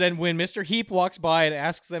 So then when Mr. Heap walks by and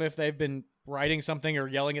asks them if they've been writing something or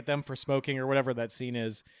yelling at them for smoking or whatever that scene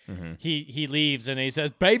is, he leaves and he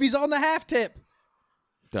says, "Baby's on the half tip."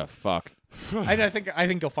 The fuck. I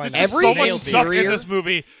think you'll find There's that Every so much nailed it. stuff in interior- this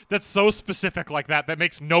movie that's so specific like that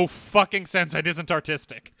makes no fucking sense and isn't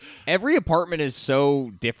artistic. Every apartment is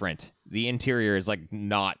so different. The interior is like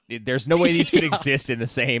not. There's no way these could exist in the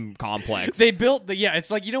same complex. They built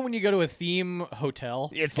it's like, you know, when you go to a theme hotel,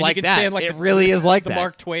 It's and like you can that. Stay in like It really is like the that.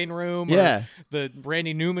 Mark Twain room, Yeah. or the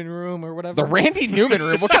Randy Newman room, or whatever. The Randy Newman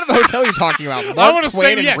room. What kind of a hotel are you talking about? I Mark want to Twain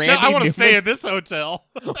stay. and Yeah, Randy I want to Newman? stay in this hotel.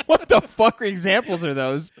 What the fuck examples are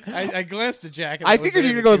those? I glanced at Jack. and I it was figured you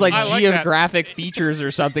Randy were going with like I like that. geographic features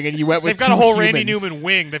or something, and you went with They've got a two whole Randy humans. Newman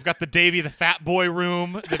wing. They've got the Davy the Fat Boy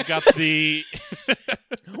room. They've got the.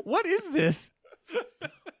 What is this?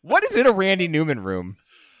 What is in a Randy Newman room?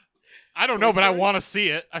 I don't know, but I want to see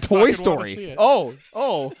it. I Toy fucking wanna Story. see it. Oh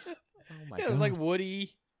my It was like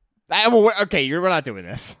Woody. I'm aware. Okay, we're not doing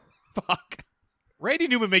this. Fuck. Randy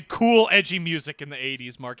Newman made cool, edgy music in the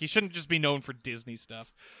 '80s. Mark, he shouldn't just be known for Disney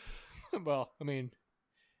stuff. Well, I mean,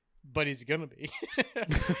 but he's gonna be.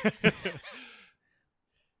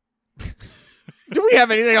 Do we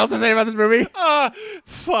have anything else to say about this movie?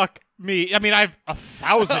 Fuck me. I mean, I have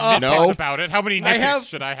 1,000 No. nitpicks about it. How many I nitpicks have-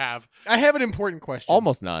 should I have? I have an important question.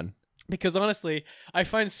 Almost none. Because honestly, I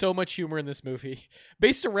find so much humor in this movie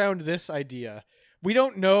based around this idea. We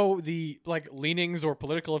don't know the like leanings or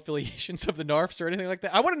political affiliations of the Narfs or anything like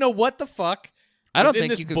that. I want to know what the fuck. I don't was in think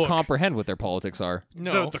this you could book. comprehend what their politics are.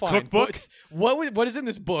 No, The fine. cookbook? What is in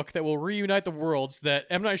this book that will reunite the worlds that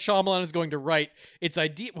M. Night Shyamalan is going to write? Its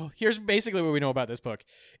idea. Well, here's basically what we know about this book.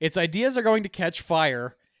 Its ideas are going to catch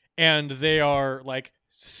fire, and they are like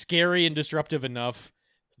scary and disruptive enough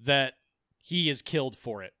that he is killed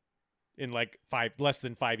for it in like less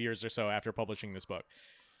than 5 years or so after publishing this book.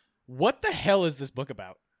 What the hell is this book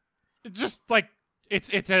about? Just like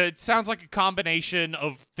it sounds like a combination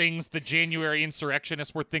of things the January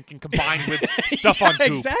insurrectionists were thinking combined with stuff on Goop.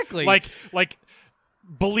 Exactly. Like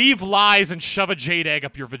believe lies and shove a jade egg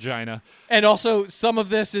up your vagina. And also, some of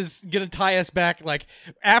this is going to tie us back. Like,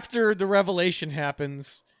 after the revelation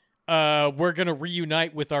happens, we're going to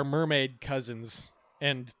reunite with our mermaid cousins.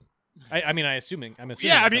 And, I'm assuming.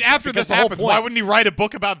 Yeah, I mean, after this happens, why wouldn't he write a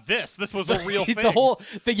book about this? This was a real thing. The whole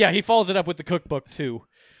thing, yeah, he follows it up with the cookbook, too.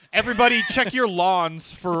 Everybody, check your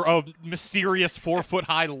lawns for a mysterious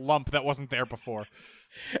 4-foot-high lump that wasn't there before.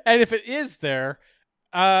 And if it is there,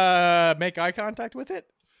 make eye contact with it.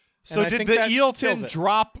 So did the Eelton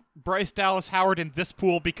drop Bryce Dallas Howard in this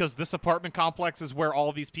pool because this apartment complex is where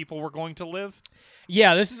all these people were going to live?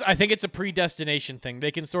 Yeah, I think it's a predestination thing.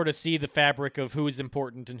 They can sort of see the fabric of who's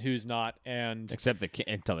important and who's not, and except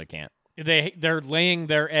until they can't. They're laying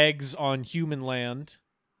their eggs on human land,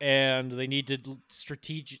 and they need to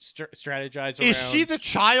strategize around. Is she the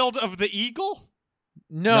child of the eagle?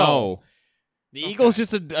 No. The eagle's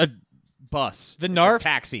just a bus. The Narfs,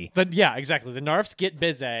 taxi. Yeah, exactly. The Narfs get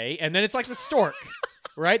busy, and then it's like the stork,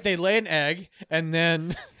 right? They lay an egg, and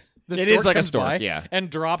then the stork is like a comes stork, by yeah, and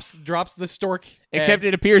drops the stork. Except egg.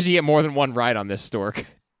 it appears you get more than one ride on this stork.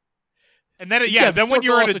 And then the then when stork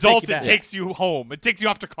you're will an also adult, take you it back. takes you home. It takes you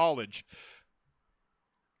off to college.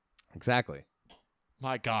 Exactly.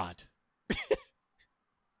 My God.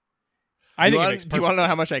 I think do you want to know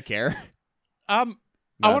how much I care? I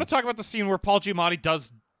want to talk about the scene where Paul Giamatti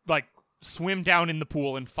does like swim down in the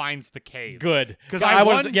pool and finds the cave. Good, because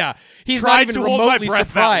he's tried not even to hold my remotely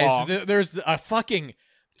breath that surprised. long. There's a fucking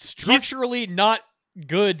structurally not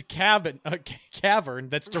good cavern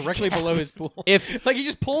that's directly below his pool. If like he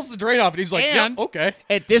just pulls the drain off and he's like, And- "Yep, okay."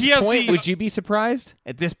 at this He has point, the- would you be surprised?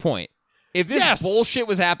 At this point, if this Yes. bullshit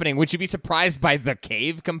was happening, would you be surprised by the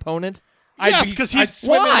cave component? Yes, because I'd he's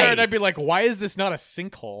swim in why? there and I'd be like, "Why is this not a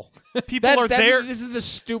sinkhole?" people are there. This is the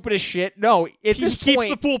stupidest shit. No, at He this keeps point,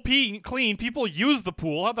 the pool clean. People use the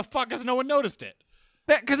pool. How the fuck has no one noticed it?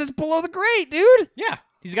 because it's below the grate, dude. Yeah,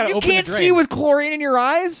 he's got to You open can't the drain. see with chlorine in your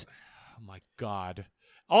eyes. Oh my God.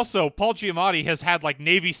 Also, Paul Giamatti has had like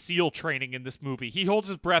Navy SEAL training in this movie. He holds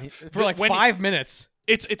his breath for like 5 minutes.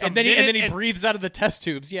 It's And then he breathes out of the test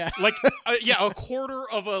tubes. Yeah, like a quarter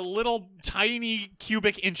of a little tiny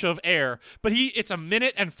cubic inch of air. But it's a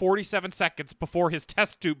minute and 47 seconds before his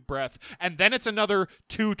test tube breath, and then it's another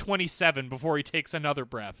 2:27 before he takes another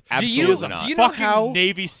breath. Absolutely not. Do you know Fucking how?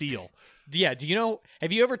 Navy SEAL. Yeah. Do you know?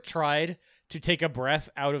 Have you ever tried to take a breath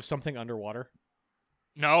out of something underwater?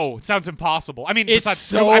 No, it sounds impossible. I mean, It's besides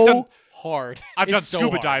so hard. I've It's done so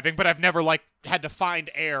scuba hard. diving, but I've never like had to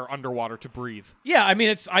find air underwater to breathe. Yeah, I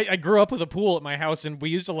mean, I grew up with a pool at my house, and we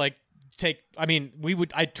used to like take. I mean,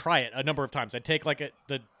 I'd try it a number of times. I'd take like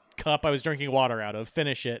the cup I was drinking water out of,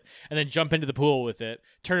 finish it, and then jump into the pool with it,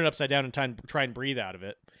 turn it upside down, and try and breathe out of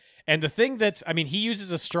it. And the thing that's, I mean, he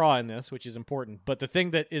uses a straw in this, which is important. But the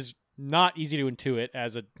thing that is not easy to intuit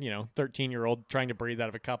as a 13-year-old trying to breathe out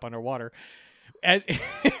of a cup underwater.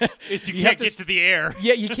 Is you can't get to the air.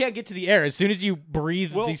 Yeah, you can't get to the air. As soon as you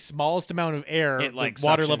breathe Well, the smallest amount of air, it, like, the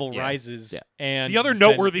water suction- level yeah. rises. Yeah. And The other then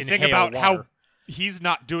noteworthy thing inhale about how water. he's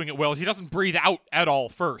not doing it well is he doesn't breathe out at all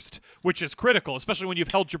first, which is critical, especially when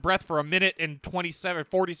you've held your breath for a minute and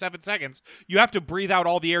 47 seconds. You have to breathe out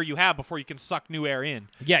all the air you have before you can suck new air in.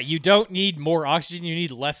 Yeah, you don't need more oxygen. You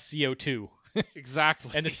need less CO2.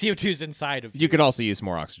 Exactly. And the CO2 is inside of you. You could also use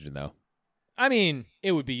more oxygen, though. I mean,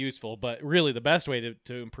 it would be useful, but really the best way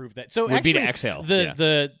to improve that Would be to actually, exhale,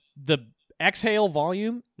 The exhale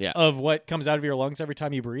volume Yeah. of what comes out of your lungs every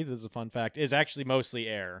time you breathe, this is a fun fact, is actually mostly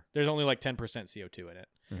air. There's only like 10% CO2 in it.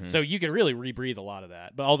 Mhm. So you could really rebreathe a lot of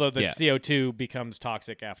that. But although the Yeah. CO2 becomes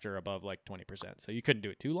toxic after above like 20%. So you couldn't do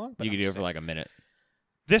it too long. But You I'm could do it just for saying. like a minute.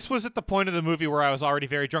 This was at the point of the movie where I was already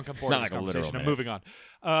very drunk and bored Not of this like a literal conversation. I'm minute. moving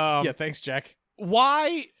on. yeah, thanks, Jack.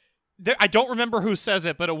 Why? I don't remember who says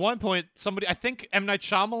it, but at one point, somebody, I think M. Night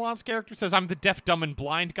Shyamalan's character says, "I'm the deaf, dumb, and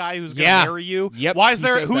blind guy who's going to Yeah. marry you." Yep, Why is he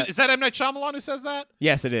there? says Who that. is that? M. Night Shyamalan who says that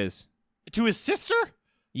Yes, it is. to his sister?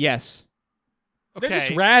 Yes. Okay. They're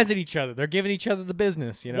just razzing each other. They're giving each other the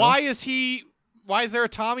business, you know? Why is there a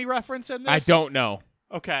Tommy reference in this? I don't know.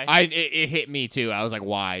 Okay. It hit me too. I was like,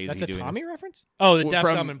 why is That's he a doing Tommy this? reference? Oh, the Well, deaf,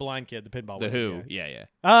 from dumb, and blind kid, the pinball The wizard, Who. yeah. Yeah.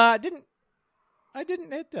 I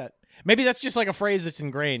didn't hit that. Maybe that's just like a phrase that's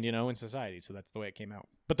ingrained, in society. So that's the way it came out.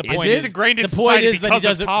 But the Is point it? is, It's ingrained in the point society is that he because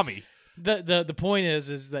does of it- Tommy. The point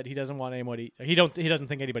is that he doesn't want anybody. He doesn't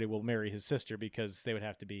think anybody will marry his sister because they would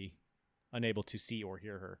have to be unable to see or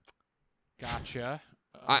hear her. Gotcha.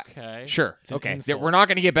 Okay. Sure. It's an Okay. insult. We're not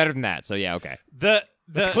going to get better than that. So yeah. Okay.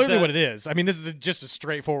 That's clearly what it is. I mean, this is just a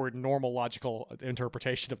straightforward, normal, logical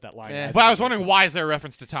interpretation of that line. Yeah. But I was wondering, why is there a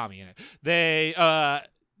reference to Tommy in it? They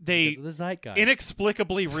Because of the zeitgeist.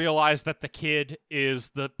 inexplicably realize that the kid is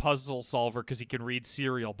the puzzle solver because he can read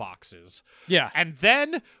cereal boxes. Yeah. And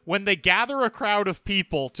then when they gather a crowd of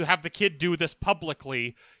people to have the kid do this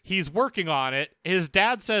publicly, he's working on it. His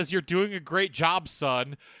dad says, "You're doing a great job,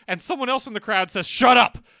 son." And someone else in the crowd says, "Shut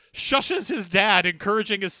up." Shushes his dad,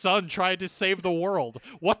 encouraging his son trying to save the world.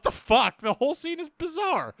 What the fuck? The whole scene is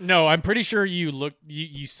bizarre. No, I'm pretty sure you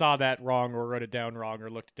saw that wrong or wrote it down wrong or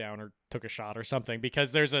looked down or took a shot or something,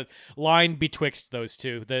 because there's a line betwixt those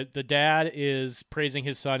two. The dad is praising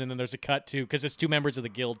his son, and then there's a cut to, because it's two members of the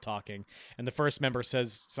guild talking, and the first member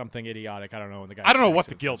says something idiotic. I don't know. And the guy I don't know smacks what him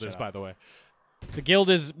the and guild says, is, "Shut by up." the way. The guild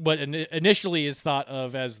is what initially is thought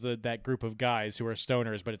of as that group of guys who are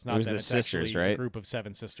stoners, but it's not. It was that. the It's sisters, actually right? a group of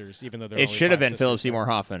 7 sisters, even though they're It only should have 5 been Philip sisters. Seymour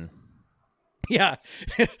Hoffman. Yeah,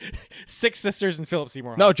 6 sisters and Philip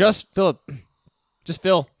Seymour. No, Hoffman. just Philip. Just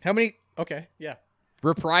Phil. How many? Okay, yeah.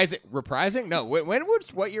 Reprising? No.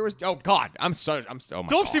 What year was? Oh God, oh my Philip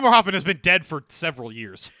God. Seymour Hoffman has been dead for several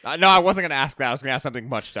years. No, I wasn't gonna ask that. I was gonna ask something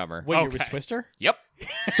much dumber. What year was Okay. Twister? Yep.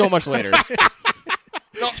 So much later.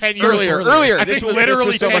 10 years Earlier. I This think was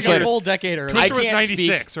literally so 10 much A later. whole decade earlier. Twister I was can't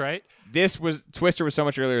 96, right? Twister was so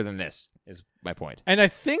much earlier than this. Is my point. And I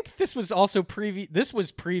think this was also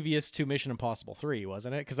previous to Mission Impossible 3,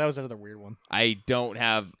 wasn't it? Because that was another weird one. I don't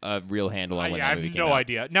have a real handle on when I that have movie came no out.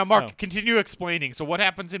 idea. Now, Mark, Oh. continue explaining. So what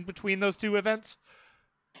happens in between those two events?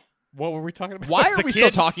 What were we talking about? Why are The we still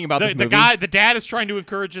kid- talking about this the movie? guy, the dad is trying to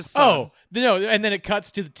encourage his son. Oh, no, and then it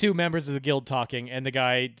cuts to the 2 members of the guild talking, and the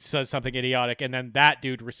guy says something idiotic, and then that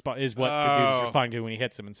dude is what the dude is Oh. responding to when he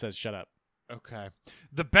hits him and says, "Shut up." Okay.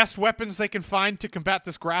 The best weapons they can find to combat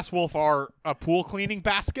this grass wolf are a pool cleaning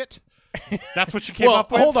basket. That's what you came Well,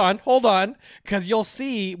 up with? hold on, because you'll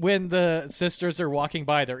see when the sisters are walking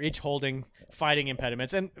by, they're each holding fighting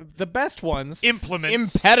impediments, and the best ones.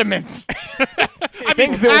 Implements. Impediments. I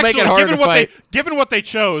Things that will make it harder given to what fight. given what they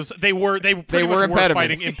chose, they pretty were much were impediments.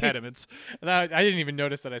 fighting impediments. I didn't even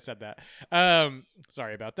notice that I said that.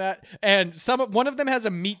 Sorry about that. And one of them has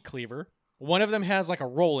a meat cleaver. One of them has like a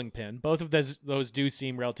rolling pin. Both of those do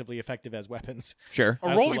seem relatively effective as weapons. Sure. A I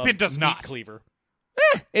also rolling love pin does meat not. cleaver.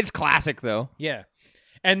 It's classic though. Yeah.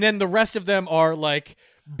 And then the rest of them are like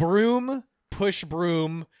broom, push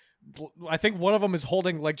broom. I think one of them is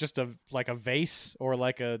holding like just a vase or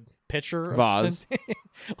like a pitcher. Vase.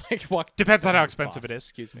 Depends on how expensive it is.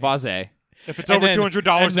 Excuse me. Vase. If it's And over then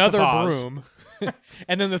 $200, it's a another vase. broom.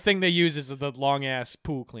 And then the thing they use is the long ass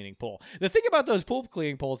pool cleaning pole. The thing about those pool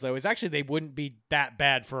cleaning poles though is actually they wouldn't be that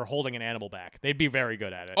bad for holding an animal back. They'd be very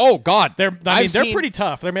good at it. Oh God. They're I've they're seen- pretty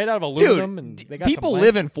tough. They're made out of aluminum Dude, and they got people some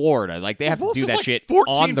live in Florida. Like they have The to wolf do is that like shit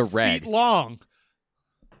 14 on the red. feet long.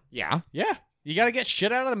 Yeah. Yeah. You got to get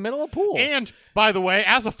shit out of the middle of a pool. And, by the way,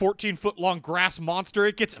 as a 14-foot-long grass monster,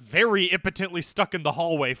 it gets very impotently stuck in the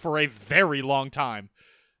hallway for a very long time.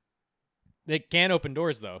 They can open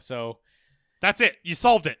doors though, so That's it. You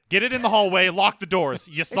solved it. Get it in the hallway, lock the doors.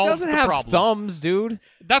 You It solved doesn't the have problem. thumbs, dude.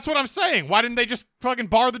 That's what I'm saying. Why didn't they just fucking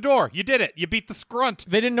bar the door? You did it. You beat the Scrunt.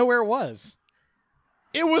 they didn't know where it was.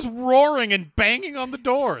 It was roaring and banging on the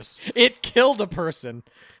doors. It killed a person.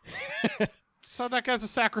 So that guy's a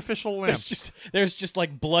sacrificial limb. There's just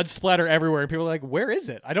like blood splatter everywhere, and people are like, "Where is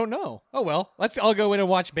it? I don't know." Oh well, I'll go in and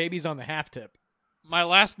watch Babies on the Half Tip. My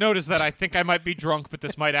last note is that I think I might be drunk, but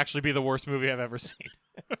this might actually be the worst movie I've ever seen.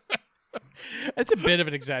 It's a bit of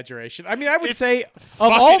an exaggeration. I mean, I would It's say of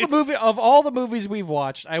fucking- all the movies we've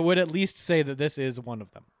watched, I would at least say that this is one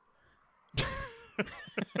of them.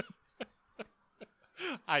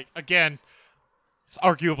 It's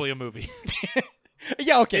arguably a movie.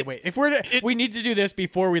 Yeah. Okay. Wait. If we need to do this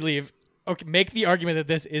before we leave. Okay. Make the argument that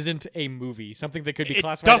this isn't a movie, something that could be It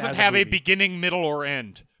classified. doesn't as have a movie. beginning, middle, or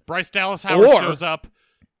end. Bryce Dallas Howard Or- shows up.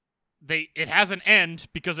 It has an end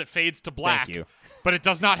because it fades to black. Thank you. But it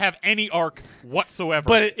does not have any arc whatsoever.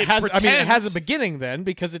 But it has. I mean, it has a pretends- beginning then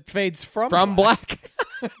because it fades from Black.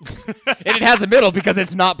 And it has a middle because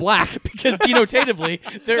it's not black. because denotatively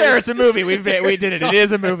There, it's a movie. We did it. It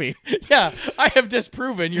is a movie. Yeah, I have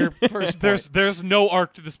disproven your first. There's no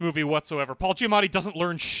arc to this movie whatsoever. Paul Giamatti doesn't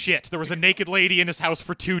learn shit. There was a naked lady in his house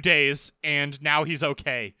for 2 days, and now he's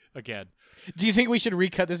okay again. Do you think we should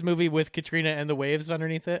recut this movie with Katrina and the waves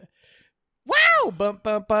underneath it? Wow! Bump,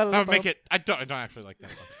 bump, bump, That would bump. make it. I don't actually like that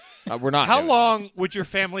song. We're not. How doing long would your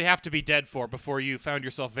family have to be dead for before you found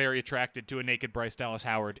yourself very attracted to a naked Bryce Dallas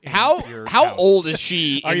Howard? it. In your How house? old is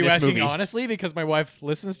she? Are in you this asking movie? honestly because my wife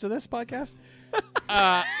listens to this podcast?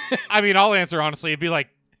 I mean, I'll answer honestly. It'd be like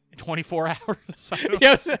 24 hours. I don't-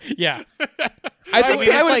 Yes. Yeah. I think mean,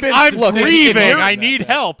 that would been I'm look, if grieving. you're- I need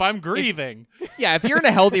help. I'm grieving. Yeah, if you're in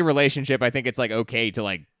a healthy relationship, I think it's like okay to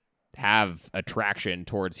like have attraction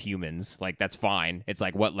towards humans. Like that's fine. It's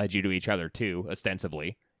like what led you to each other too,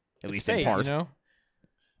 ostensibly, at It's least fate, in part. You know?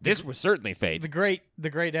 This was certainly fate. The great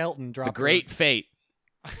Elton The dropped. great fate.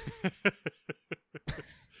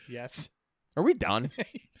 Yes. Are we done?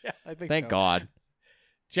 Yeah, I think. Thank so. God.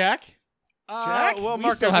 Jack. Jack? Well, We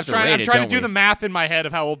Mark, still I'm, have just to trying, rate I'm it, trying to don't do we? the math in my head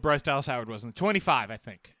of how old Bryce Dallas Howard was. 25, I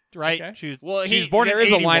think. Right? Okay. She's Well, born there in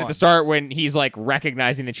is a line at 81. the start when he's like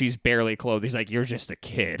recognizing that she's barely clothed. He's like, "You're just a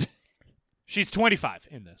kid." She's 25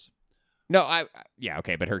 in this. No, yeah,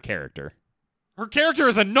 okay, but her character. Her character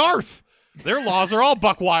is a narf. Their laws are all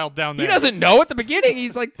buck wild down He there. doesn't know at the beginning.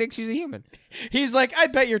 He's like thinks she's a human, He's like, I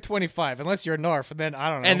bet you're 25, unless you're a narf, and then I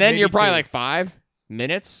don't know. and then maybe you're probably two. like 5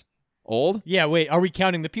 minutes old. Yeah. Wait. Are we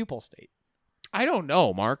counting the pupil state? I don't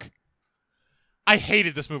know, Mark. I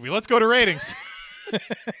hated this movie. Let's go to ratings.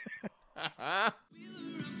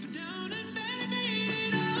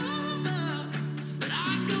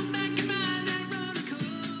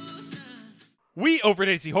 We over at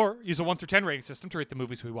AC Horror use a 1 through 10 rating system to rate the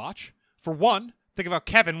movies we watch. For 1, think of how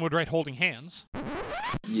Kevin would rate Holding Hands.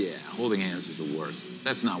 Yeah, holding hands is the worst.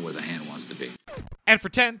 That's not where the hand wants to be. And for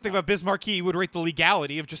 10, think of how Biz Marquis would rate the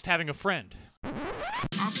legality of just having a friend.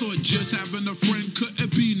 I thought just having a friend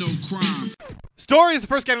couldn't be no crime. Story is the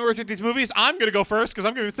first category with these movies. I'm going to go first because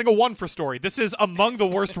I'm going to think of 1 for story. This is among the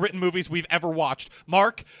worst written movies we've ever watched.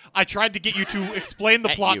 Mark, I tried to get you to explain the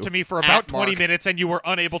At plot you. to me for At about 20 Mark. minutes, and you were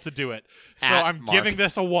unable to do it. So At I'm Mark. giving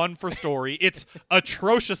this a 1 for story. It's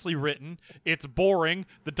atrociously written. It's boring.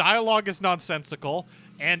 The dialogue is nonsensical.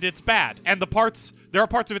 And it's bad. And there are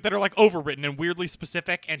parts of it that are like overwritten and weirdly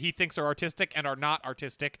specific, and he thinks are artistic and are not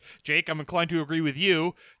artistic. Jake, I'm inclined to agree with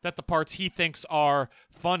you that the parts he thinks are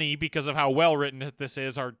funny because of how well written this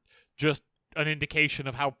is are just an indication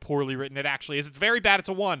of how poorly written it actually is. It's very bad. It's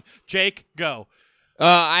a 1. Jake, go.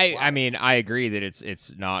 I mean, I agree that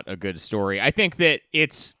it's not a good story. I think that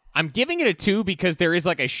I'm giving it a 2 because there is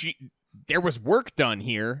like there was work done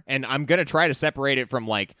here, and I'm gonna try to separate it from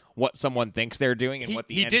like what someone thinks they're doing and what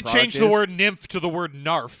the He end did product change the is. word nymph to the word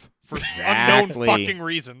narf for Exactly. unknown fucking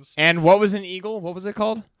reasons. And what was an eagle? What was it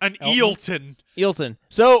called? An Eelton. Eilton.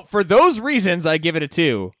 So for those reasons, I give it a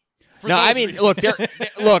 2. For No, I those mean, reasons.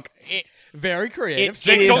 look. Very creative. It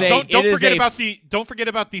Jake, is don't it forget is about don't forget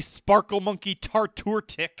about the sparkle monkey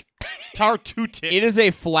Tartutic. It is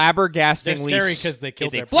a flabbergastingly They're scary 'cause they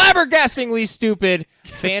killed it's a their flabbergastingly stupid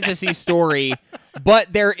fantasy story,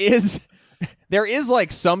 but there is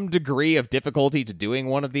like some degree of difficulty to doing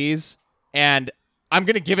one of these, and I'm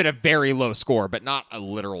gonna give it a very low score, but not a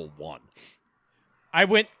literal 1. I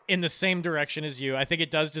went in the same direction as you. I think it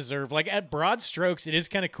does deserve, like, at broad strokes, it is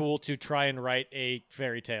kind of cool to try and write a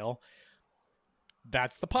fairy tale.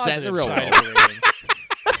 That's the Set in the positive real side world. of the rating.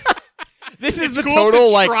 This is It's the cool total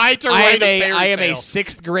to like try to I write am a fairy I am a tale.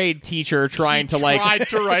 6th grade teacher trying to Tried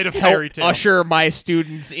to write a help fairy tale. usher my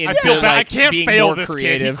students into I feel bad. I like can't being fail more this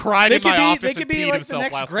creative. kid. He cried They in my could be, office they could and be peed like the himself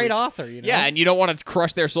next last great week. author, you know? Yeah, and you don't want to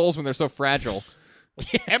crush their souls when they're so fragile.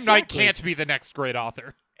 M. Night can't be the next great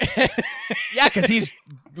author. Yeah, because he's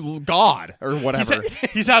God or whatever.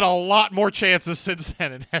 He's had a lot more chances since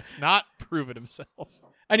then and has not proven himself.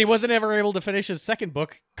 And he wasn't ever able to finish his second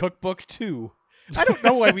book, Cookbook 2. I don't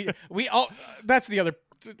know why we all. That's the other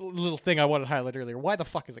little thing I wanted to highlight earlier. Why the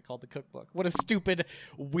fuck is it called the Cookbook? What a stupid,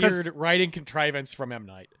 weird writing contrivance from M.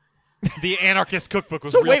 Night. The Anarchist Cookbook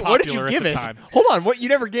was So real wait, what did popular you give at it? the time. Hold on, what you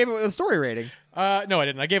never gave it a story rating? No, I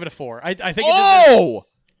didn't. I gave it a 4. I think. Oh,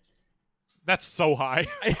 That's so high.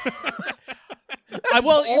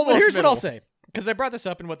 Well, almost here's what middle. I'll say, because I brought this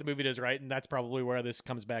up in what the movie does right, and that's probably where this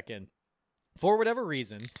comes back in. For whatever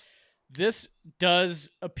reason, this does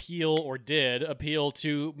appeal, or did appeal,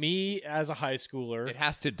 to me as a high schooler. it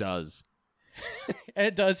has to does. And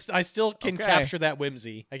it does. I still can Okay. capture that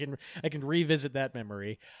whimsy. I can revisit that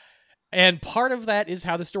memory. And part of that is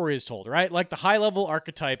how the story is told, right? Like the high level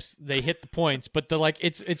archetypes, they hit the points, but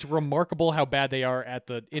it's remarkable how bad they are at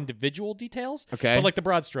the individual details. Okay. But like the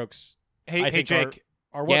broad strokes, Hey, I hey, think Jake,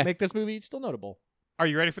 are what Yeah. make this movie still notable. are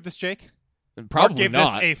you ready for this, Jake? Mark Probably gave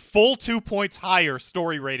not. this a full 2 points higher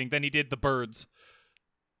story rating than he did The Birds.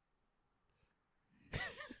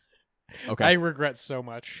 Okay, I regret so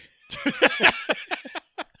much.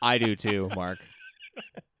 I do too, Mark.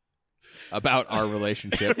 about our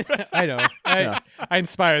relationship. I know. I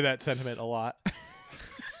inspire that sentiment a lot.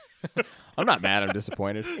 I'm not mad. I'm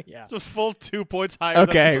disappointed. Yeah. It's a full 2 points higher.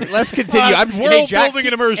 Okay, let's continue. I'm world Jack, building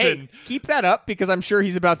and immersion. Keep that up because I'm sure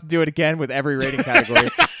he's about to do it again with every rating category.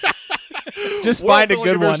 Just World find a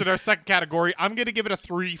building good immersion, one. our second category. I'm going to give it a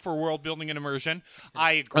 3 for world building and immersion.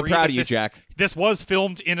 I agree. I'm proud that of you, this, Jack. This was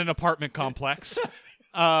filmed in an apartment complex.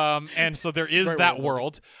 And so there is Very that well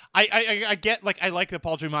world. I get, like, I like that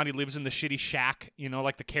Paul Giamatti lives in the shitty shack, you know,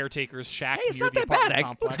 like the caretaker's shack. Hey, it's near not the that bad. apartment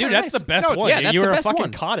complex. Dude, kinda that's nice. the best No, it's- one. yeah, that's you the were a best fucking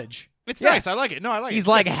one. cottage. It's Yeah. nice. I like it. No, I like it. He's It's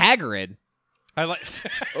like good. Hagrid I like.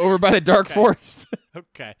 over by the dark forest.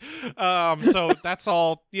 Okay. So that's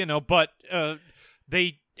all, you know, but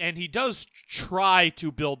he does try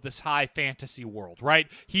to build this high fantasy world, right?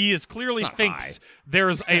 He is clearly Not thinks high.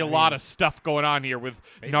 there's a lot of stuff going on here with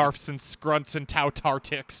narfs and scrunts and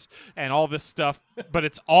tautartics and all this stuff, but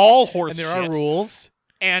it's all horse And there shit. are rules.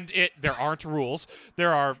 And there aren't rules.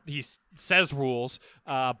 He says rules,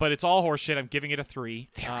 but it's all horseshit. I'm giving it a 3,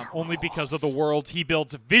 only because of the world he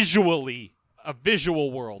builds visually, a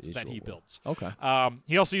visual world that he builds. Okay.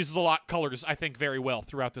 He also uses a lot colors, I think, very well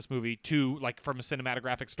throughout this movie, too, like from a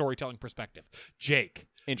cinematographic storytelling perspective. Jake.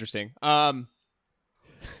 Interesting.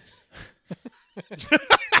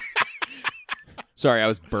 Sorry, I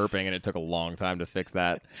was burping and it took a long time to fix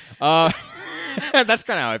that. That's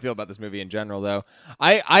kind of how I feel about this movie in general, though.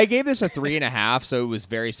 I gave this a 3.5, so it was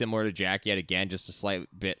very similar to Jack yet again, just a slight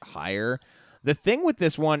bit higher. The thing with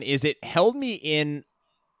this one is it held me in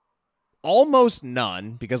almost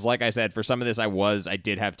none because, like I said, for some of this I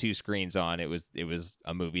did have 2 screens on. It was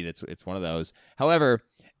a movie it's one of those. However,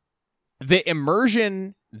 the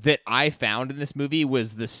immersion that I found in this movie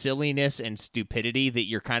was the silliness and stupidity that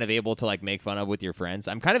you're kind of able to like make fun of with your friends.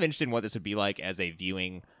 I'm kind of interested in what this would be like as a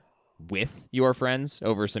viewing with your friends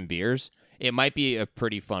over some beers. It might be a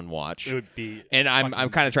pretty fun watch. It would be. And I'm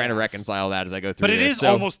kind of trying to gas. reconcile that as I go through But it this. is So,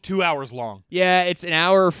 almost 2 hours long. yeah, it's an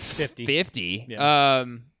hour 50. 50. Yeah.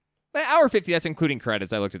 An hour 50, that's including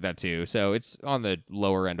credits. I looked at that too. So it's on the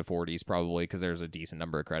lower end of 40s probably because there's a decent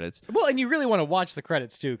number of credits. Well, and you really want to watch the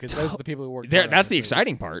credits, too, because those are the people who work There, hard on that's this the movie.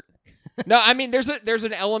 exciting part. No, I mean there's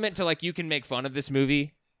an element to like you can make fun of this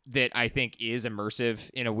movie that I think is immersive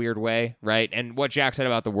in a weird way, right? And what Jack said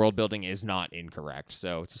about the world building is not incorrect.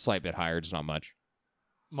 So it's a slight bit higher, just not much.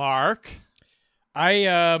 Mark. I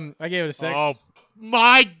gave it a 6. Oh,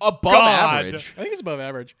 my Above God. average. I think it's above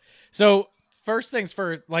average. So, first things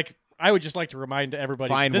first, like, I would just like to remind everybody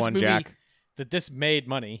Find this one, movie, Jack. that this made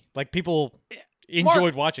money. Like, people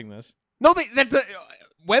enjoyed watching this. No,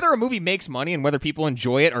 whether a movie makes money and whether people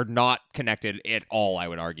enjoy it are not connected at all, I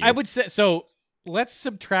would argue. I would say, so let's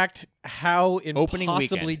subtract how Opening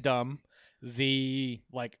impossibly weekend. dumb the,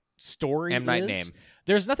 like, story M. Night is. name.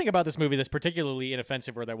 There's nothing about this movie that's particularly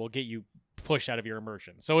inoffensive or that will get you pushed out of your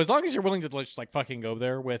immersion. So as long as you're willing to just, like, fucking go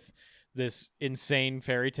there with this insane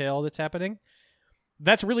fairy tale that's happening,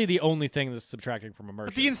 that's really the only thing that's subtracting from immersion.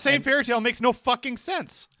 But the insane fairy tale makes no fucking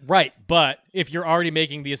sense. Right, but if you're already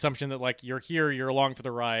making the assumption that, like, you're here, you're along for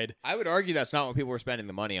the ride. I would argue that's not what people were spending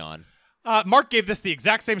the money on. Mark gave this the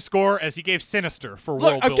exact same score as he gave Sinister for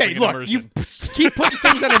world building and you immersion. keep putting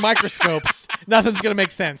things under microscopes. Nothing's going to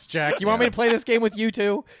make sense, Jack. You want me to play this game with you,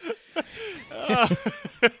 too? We're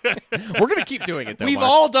going to keep doing it, though, We've Mark.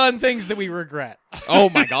 all done things that we regret. Oh,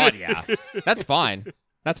 my God, yeah. That's fine.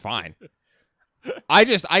 That's fine. I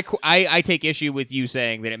take issue with you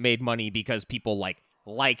saying that it made money because people,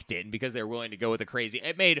 liked it and because they're willing to go with the crazy.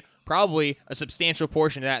 It made probably a substantial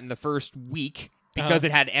portion of that in the first week because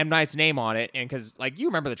it had M. Night's name on it, and because, you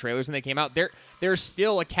remember the trailers when they came out? There's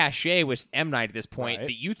still a cachet with M. Night at this point Right.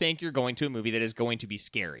 that you think you're going to a movie that is going to be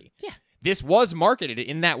scary. Yeah. This was marketed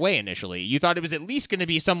in that way initially. You thought it was at least going to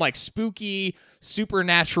be some, spooky,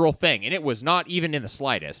 supernatural thing, and it was not even in the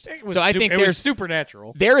slightest. So I think it was there's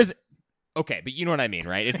supernatural. there is... Okay, but you know what I mean,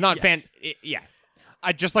 right? It's not Yes. yeah.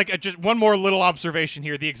 I just one more little observation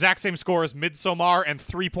here. The exact same score as Midsommar and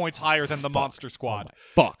 3 points higher than the Monster Squad.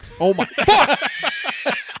 Fuck. Oh my fuck.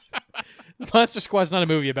 Monster Squad's not a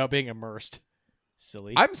movie about being immersed.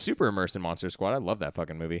 Silly. I'm super immersed in Monster Squad. I love that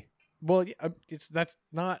fucking movie. well, that's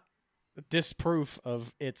not disproof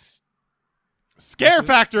of its. Scare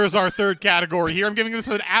factor is our third category here. I'm giving this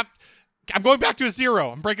an app. I'm going back to a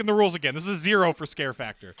 0. I'm breaking the rules again. This is a 0 for scare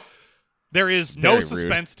factor. There is no Very rude.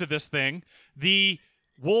 suspense to this thing. The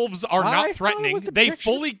wolves are I not thought threatening. it was They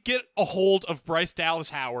objection. fully get a hold of Bryce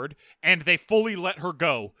Dallas Howard, and they fully let her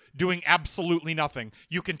go, doing absolutely nothing.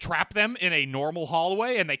 You can trap them in a normal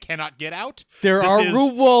hallway, and they cannot get out. There This are is-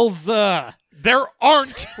 rules. There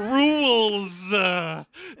aren't rules.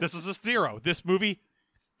 This is a 0. This movie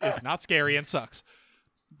is not scary and sucks.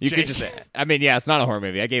 You Jake. could just say, I mean, yeah, it's not a horror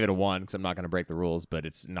movie. I gave it a 1 because I'm not going to break the rules, but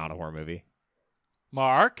it's not a horror movie.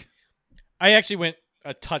 Mark? I actually went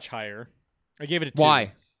a touch higher. I gave it a 2.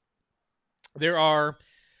 Why? There are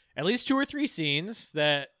at least 2 or 3 scenes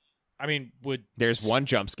that, would... There's one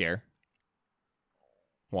jump scare.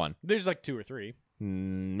 1. There's like 2 or 3.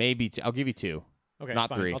 Maybe I'll give you 2. Okay, Not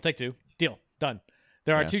fine. 3. I'll take 2. Deal. Done.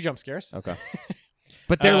 There are Yeah. 2 jump scares. Okay.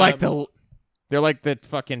 But they're they're like the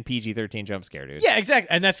fucking PG-13 jump scare, dude. Yeah, exactly.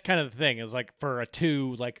 And that's kind of the thing. Is like for a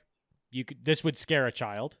 2, like this would scare a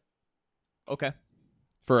child. Okay.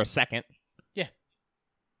 For a second. Yeah.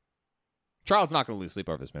 Child's not going to lose sleep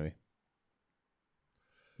over this movie.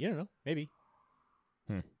 You don't know. Maybe.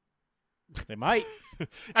 They might.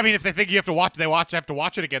 I mean, if they think you have to watch, have to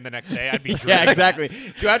watch it again the next day. I'd be Yeah, exactly.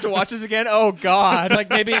 Do I have to watch this again? Oh, God. Like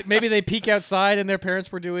maybe they peek outside and their parents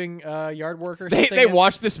were doing yard work or something. They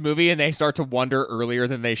watch this movie and they start to wonder earlier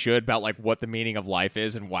than they should about like what the meaning of life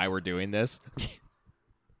is and why we're doing this.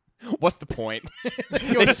 What's the point?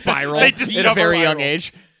 They spiral They at a discover very young viral.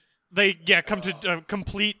 age. They come to a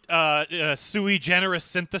complete sui generis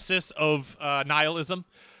synthesis of nihilism.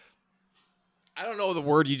 I don't know what the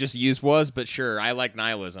word you just used was, but sure, I like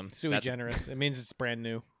nihilism. Sui generis. It means it's brand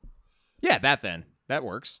new. Yeah, that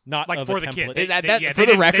works. Not Like of for a the template. kid. They For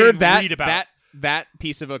the record, read about that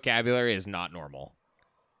piece of vocabulary is not normal.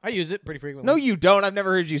 I use it pretty frequently. No, you don't. I've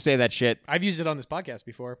never heard you say that shit. I've used it on this podcast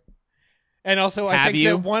before. And also, I Have think you?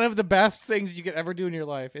 that one of the best things you could ever do in your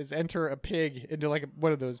life is enter a pig into like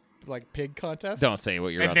one of those like pig contests. Don't say what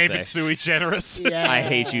you're and about name to it say. sui generis. Yeah. I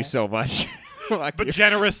hate you so much. Fuck But you.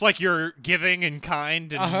 generous like you're giving and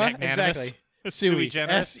kind and magnanimous. Exactly. Sui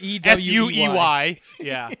generis. S-E-W-E-Y. S-U-E-Y.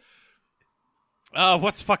 Yeah.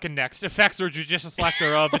 What's fucking next? Effects or judicious lack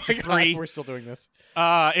thereof. It's a 3. We're still doing this.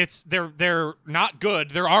 They're not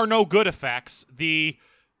good. There are no good effects. The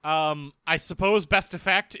I suppose best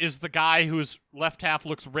effect is the guy whose left half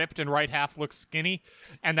looks ripped and right half looks skinny,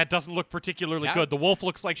 and that doesn't look particularly Yeah. good. The wolf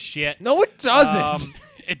looks like shit. No, it doesn't.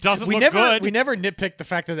 It doesn't We look never good. we never nitpicked the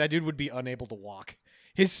fact that dude would be unable to walk.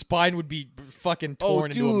 His spine would be fucking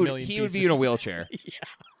torn into a million pieces. he would be in a wheelchair.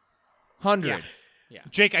 100.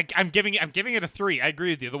 Jake, I'm giving it a 3. I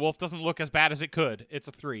agree with you. The wolf doesn't look as bad as it could. It's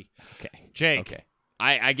a 3. Okay. Jake. Okay.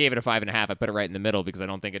 I gave it a 5.5. I put it right in the middle because I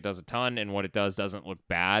don't think it does a ton, and what it does doesn't look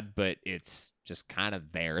bad, but it's just kind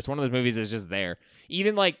of there. It's one of those movies that's just there.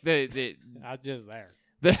 Even like the Not just there.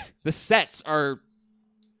 the sets are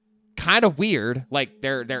kind of weird. Like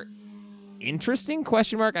they're interesting ?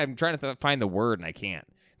 I'm trying to find the word and I can't.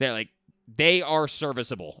 They are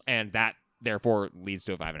serviceable, and that therefore leads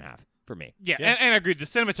to a 5.5 for me. Yeah, and I agree. The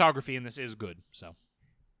cinematography in this is good. So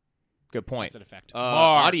Good point. that's an effect.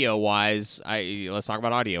 Audio wise, let's talk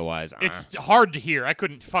about audio wise. It's hard to hear. I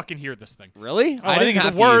couldn't fucking hear this thing. Really? I think didn't it's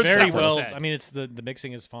have to words use very that were well. said. I mean, it's the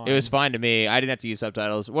mixing is fine. It was fine to me. I didn't have to use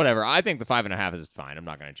subtitles. Whatever. I think the 5.5 is fine. I'm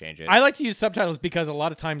not going to change it. I like to use subtitles because a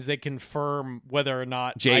lot of times they confirm whether or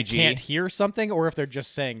not I JG. can't hear something or if they're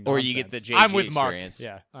just saying or nonsense. you get the JG I'm with Mark. experience.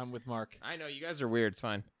 Yeah. I'm with Mark. I know you guys are weird. It's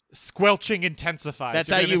fine. Squelching intensifies. That's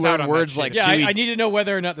You're how gonna you miss out learn on words that like shit. Yeah, Sui- I need to know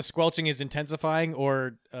whether or not the squelching is intensifying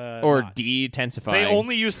or not. de-tensifying. They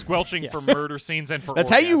only use squelching for murder scenes and for That's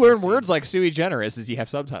how you orgasm learn scenes. words like sui generis is you have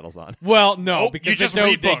subtitles on. Well, no, Nope, because you just they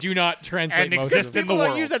read they books do not translate and most exist of them. in the People don't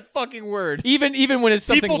world. use that fucking word. Even when it's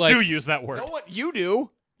something People like do use that word. You know what? You do.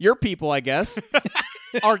 You're people, I guess.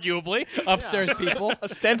 Arguably. upstairs people,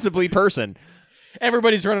 Ostensibly person.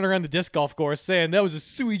 everybody's running around the disc golf course saying that was a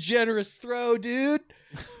sui generis throw, dude.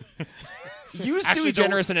 Use Actually, sui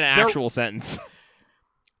generis in an there- actual sentence.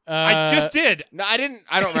 I just did. No, I didn't.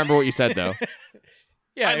 I don't remember what you said though.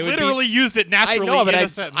 yeah, I it would literally used it I naturally know, but in a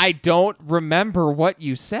sentence. I don't remember what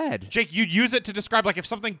you said. Jake, you'd use it to describe like if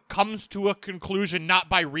something comes to a conclusion not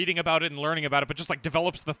by reading about it and learning about it, but just like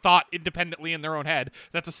develops the thought independently in their own head.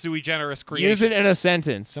 That's a sui generis creation. Use it in a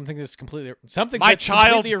sentence. something that's completely My that's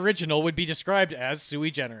child- completely original would be described as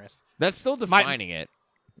sui generis. That's still defining it.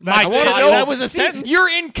 My I wanna child- know that was a See, sentence. You're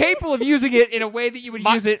incapable of using it in a way that you would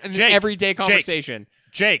use it in Jake, an everyday conversation.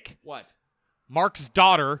 Jake, What? Mark's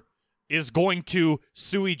daughter is going to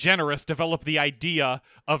sui generis develop the idea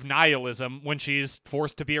of nihilism when she's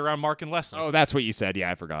forced to be around Mark and Leslie. Oh, that's what you said.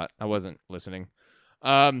 Yeah, I forgot. I wasn't listening.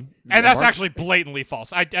 And that's actually blatantly false.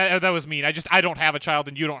 That was mean. I don't have a child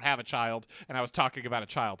and you don't have a child, and I was talking about a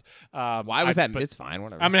child. Why was that? It's fine.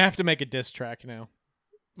 Whatever. I'm gonna have to make a diss track now.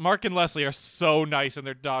 Mark and Leslie are so nice, and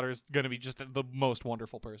their daughter's going to be just the most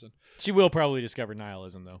wonderful person. She will probably discover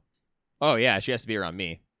nihilism though. Oh yeah, she has to be around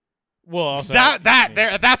me. Well, also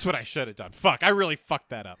That's what I should have done. Fuck, I really fucked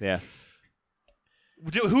that up. Yeah.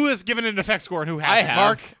 Who has given it an effect score and who hasn't? I have.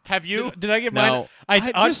 Mark, have you? Did I get No. mine?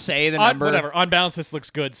 I'd just say the number. Whatever. On balance, this looks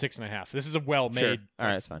good. 6.5. This is a well-made. Sure. All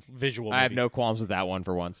right, that's fine. Visual. I have movie. no qualms with that one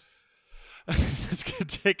for once. It's going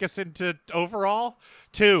to take us into overall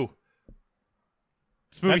 2.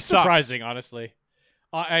 This movie That's sucks. surprising, honestly.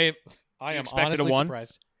 I am expected a honestly 1?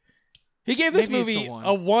 surprised. He gave this Maybe it's movie a 1.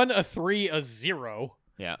 a 1, a 3, a 0,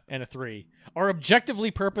 Yeah. and a 3. Our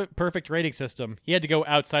objectively perfect rating system, he had to go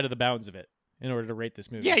outside of the bounds of it in order to rate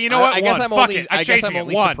this movie. Yeah, you know what? I guess 1. I'm Fuck only. it. I'm I guess changing I'm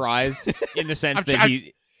only it. 1. surprised in the sense I'm that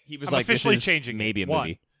ch- he was I'm like, officially this is changing it. maybe a 1.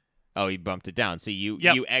 movie. Oh, he bumped it down. See, you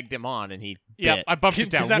Yep. you egged him on, and he Yeah, bit. I bumped it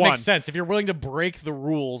down. Because that 1. makes sense. If you're willing to break the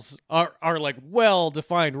rules, are like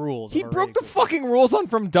well-defined rules. He of our broke rating the system. fucking rules on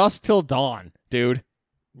From Dusk Till Dawn, dude.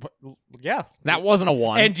 Yeah. That wasn't a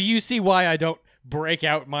 1. And do you see why I don't break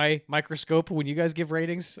out my microscope when you guys give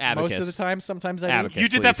ratings? Abacus. Most of the time. Sometimes I do. Abacus. You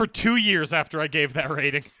did that please. for 2 years after I gave that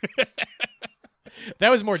rating. That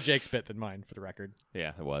was more Jake's bit than mine, for the record.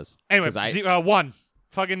 Yeah, it was. Anyway, 'Cause I- 1.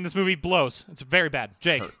 Fucking this movie blows. It's very bad.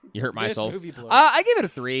 Jake. You hurt my This soul. movie blows. I give it a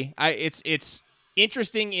 3. It's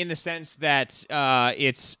interesting in the sense that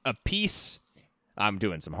it's a piece. I'm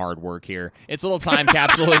doing some hard work here. It's a little time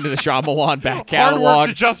capsule into the Shyamalan back Hard catalog. work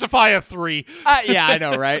to justify a 3. Yeah, I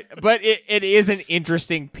know, right? But it is an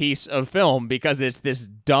interesting piece of film because it's this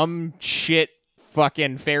dumb shit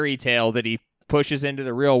fucking fairy tale that he pushes into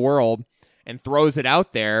the real world and throws it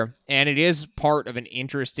out there, and it is part of an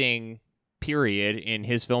interesting period in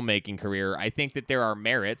his filmmaking career. I think that there are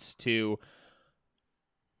merits to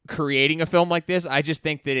creating a film like this. I just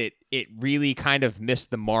think that it really kind of missed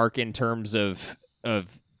the mark in terms of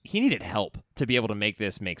he needed help to be able to make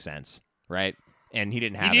this make sense, right? And he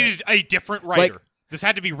didn't have He it. needed a different writer. Like- this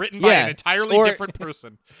had to be written by Yeah, an entirely or- different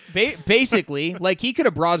person. Basically, like he could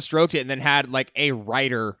have broad stroked it and then had like a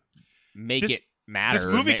writer make This- it matter. This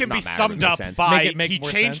movie can be not matter, summed but make up sense. by Make it make he more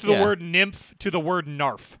changed sense. the Yeah. word nymph to the word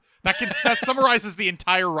narf. That summarizes the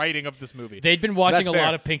entire writing of this movie. They'd been watching That's a fair.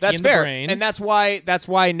 lot of Pinky That's and the fair. Brain. And that's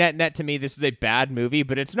why net to me this is a bad movie,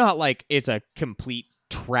 but it's not like it's a complete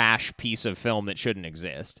trash piece of film that shouldn't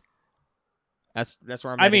exist. That's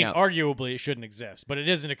where I'm I mean, heading out. arguably it shouldn't exist, but it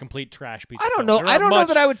isn't a complete trash piece. I of don't film. know. There I are don't know much-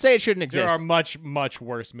 that I would say it shouldn't There exist. are much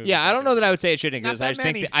worse movies. Yeah, I out don't know there. that I would say it shouldn't Not exist. that I just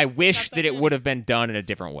think many. that I wish Not that that it many. would have been done in a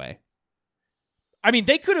different way. I mean,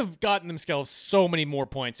 they could have gotten themselves so many more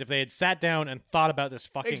points if they had sat down and thought about this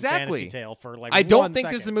fucking Exactly. fantasy tale for like. I don't 1 think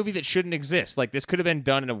this is a second. movie that shouldn't exist. Like this could have been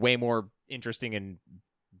done in a way more interesting and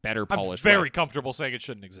better I'm polished very way. comfortable saying it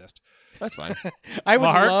shouldn't exist. That's fine. I would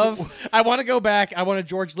Mark? love. I want to go back. I want to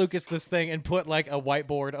George Lucas this thing and put like a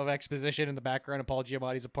whiteboard of exposition in the background of Paul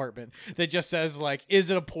Giamatti's apartment that just says like, "Is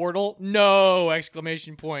it a portal? No!"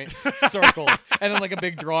 Exclamation point circled, and then like a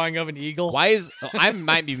big drawing of an eagle. Why is I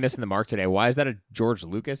might be missing the mark today? Why is that a George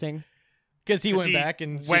Lucas thing? Because he 'Cause went he back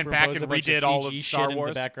and went back superimposed and a bunch redid of all CG of Star shit Wars.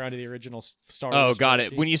 in the background of the original Star Oh, Wars. got it.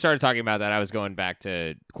 trilogy. When you started talking about that, I was going back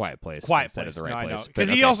to Quiet Place Quiet instead Place. of the No, right I know. place. Because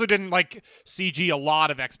But he okay. also didn't like CG a lot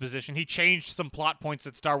of exposition. He changed some plot points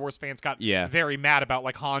that Star Wars fans got Yeah. very mad about,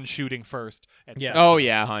 like Han shooting first. Yeah. Oh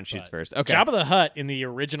yeah, Han shoots But first. Okay. Jabba the Hutt in the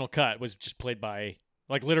original cut was just played by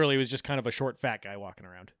like literally was just kind of a short fat guy walking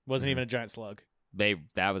around. Wasn't Mhm. even a giant slug.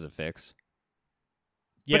 That was a fix.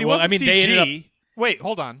 Yeah, but he well, wasn't I mean, CG. they ended up. Wait,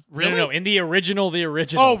 hold on. Really? No, in the original. Oh,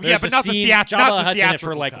 yeah, there's but a not the scene, not Jabba the the Hutt's in it for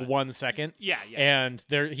theatrical like cut. 1 second, Yeah, yeah. and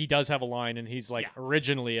he does have a line, and he's like Yeah.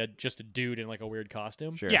 originally just a dude in like a weird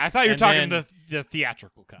costume. Sure. Yeah, I thought you were And talking then- the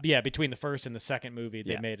theatrical cut. Yeah, between the first and the second movie,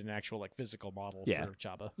 they Yeah. made an actual like physical model Yeah. for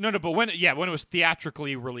Jabba. No, but when it was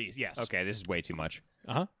theatrically released, yes. Okay, this is way too much.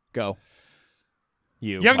 Uh-huh. Go.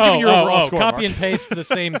 You. You haven't given your overall score, copy Mark. and paste the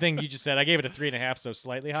same thing you just said. I gave it a 3.5, so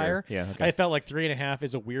slightly higher. Yeah. Okay. I felt like 3.5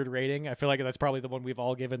 is a weird rating. I feel like that's probably the one we've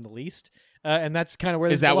all given the least, and that's kind of where.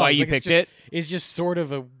 Is this that why belongs. you Like, picked it's just, it? It's just sort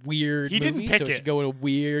of a weird. He didn't movie, pick so it it. should go in a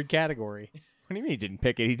weird category. What do you mean he didn't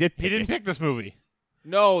pick it? He did. Pick He didn't it. pick this movie.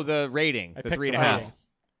 No, the rating, I the picked 3.5. rating.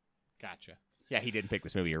 Gotcha. Yeah, he didn't pick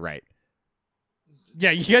this movie. You're right. Yeah,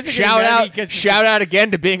 you guys are Shout getting mad at me out! 'cause- Shout out again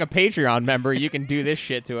to being a Patreon member. You can do this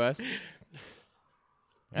shit to us.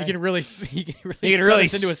 You can really, you can really, You can set really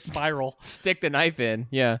us into a s- spiral. Stick the knife in.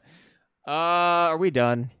 Yeah. Are we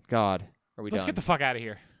done? God, are we Let's done? get the fuck out of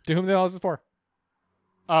here. To whom the hell is this for?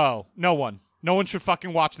 Oh, no one. No one should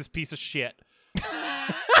fucking watch this piece of shit.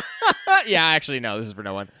 Yeah, actually, no. This is for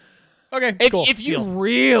no one. Okay, If, cool. if you Deal.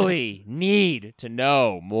 really need to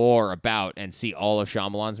know more about and see all of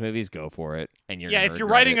Shyamalan's movies, go for it. And you're Yeah, gonna if you're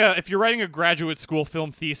regret writing a graduate school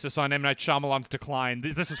film thesis on M. Night Shyamalan's decline,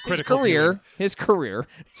 this is it. critical. His career,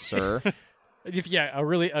 sir. a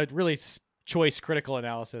really choice critical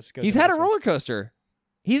analysis. goes He's into had a this one. roller coaster.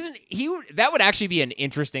 That would actually be an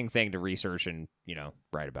interesting thing to research and,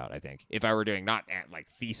 write about, I think. If I were doing not at like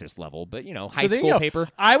thesis level, but, high So there you school go. paper.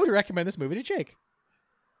 I would recommend this movie to Jake.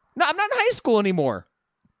 No, I'm not in high school anymore.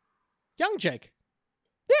 Young Jake.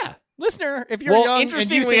 Yeah. Listener, if you're Well, young,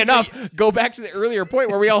 interestingly enough, go back to the earlier point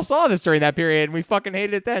where we all saw this during that period, and we fucking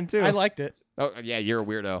hated it then, too. I liked it. Oh, yeah, you're a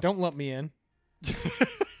weirdo. Don't lump me in.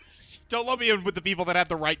 Don't let me in with the people that have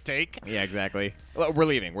the right take. Yeah, exactly. Well, we're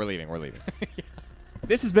leaving.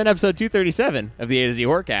 This has been episode 237 of the A to Z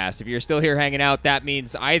Horrorcast. If you're still here hanging out, that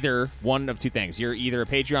means either one of two things. You're either a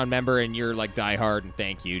Patreon member and you're like diehard and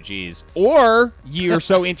thank you, geez. Or you're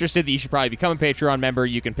so interested that you should probably become a Patreon member.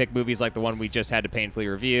 You can pick movies like the one we just had to painfully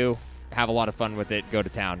review, have a lot of fun with it, go to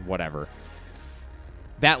town, whatever.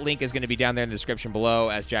 That link is going to be down there in the description below.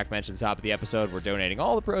 As Jack mentioned at the top of the episode, we're donating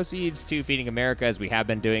all the proceeds to Feeding America, as we have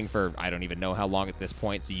been doing for I don't even know how long at this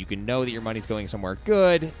point, so you can know that your money's going somewhere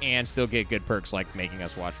good and still get good perks like making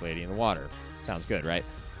us watch Lady in the Water. Sounds good, right?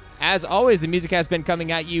 As always, the music has been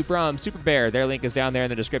coming at you from Super Bear. Their link is down there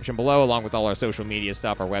in the description below, along with all our social media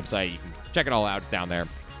stuff, our website. You can check it all out down there.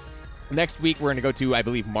 Next week, we're going to go to, I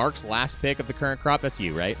believe, Mark's last pick of the current crop. That's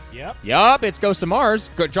you, right? Yup, it's Ghost of Mars.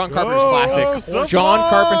 John Carpenter's classic. John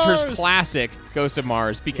Carpenter's classic, Ghost of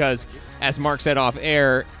Mars, because, as Mark said off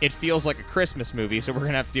air, it feels like a Christmas movie, so we're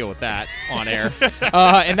going to have to deal with that on air.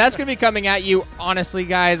 And that's going to be coming at you, honestly,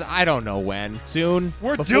 guys, I don't know when. Soon.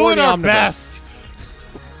 We're before doing the our omnibus. best.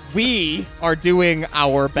 We are doing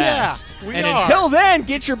our best. Yeah, we and are. until then,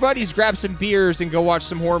 get your buddies, grab some beers, and go watch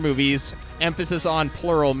some horror movies. Emphasis on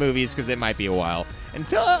plural movies because it might be a while.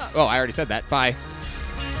 Until, I already said that. Bye.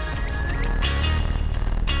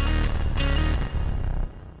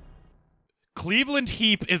 Cleveland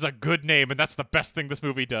Heap is a good name, and that's the best thing this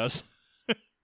movie does.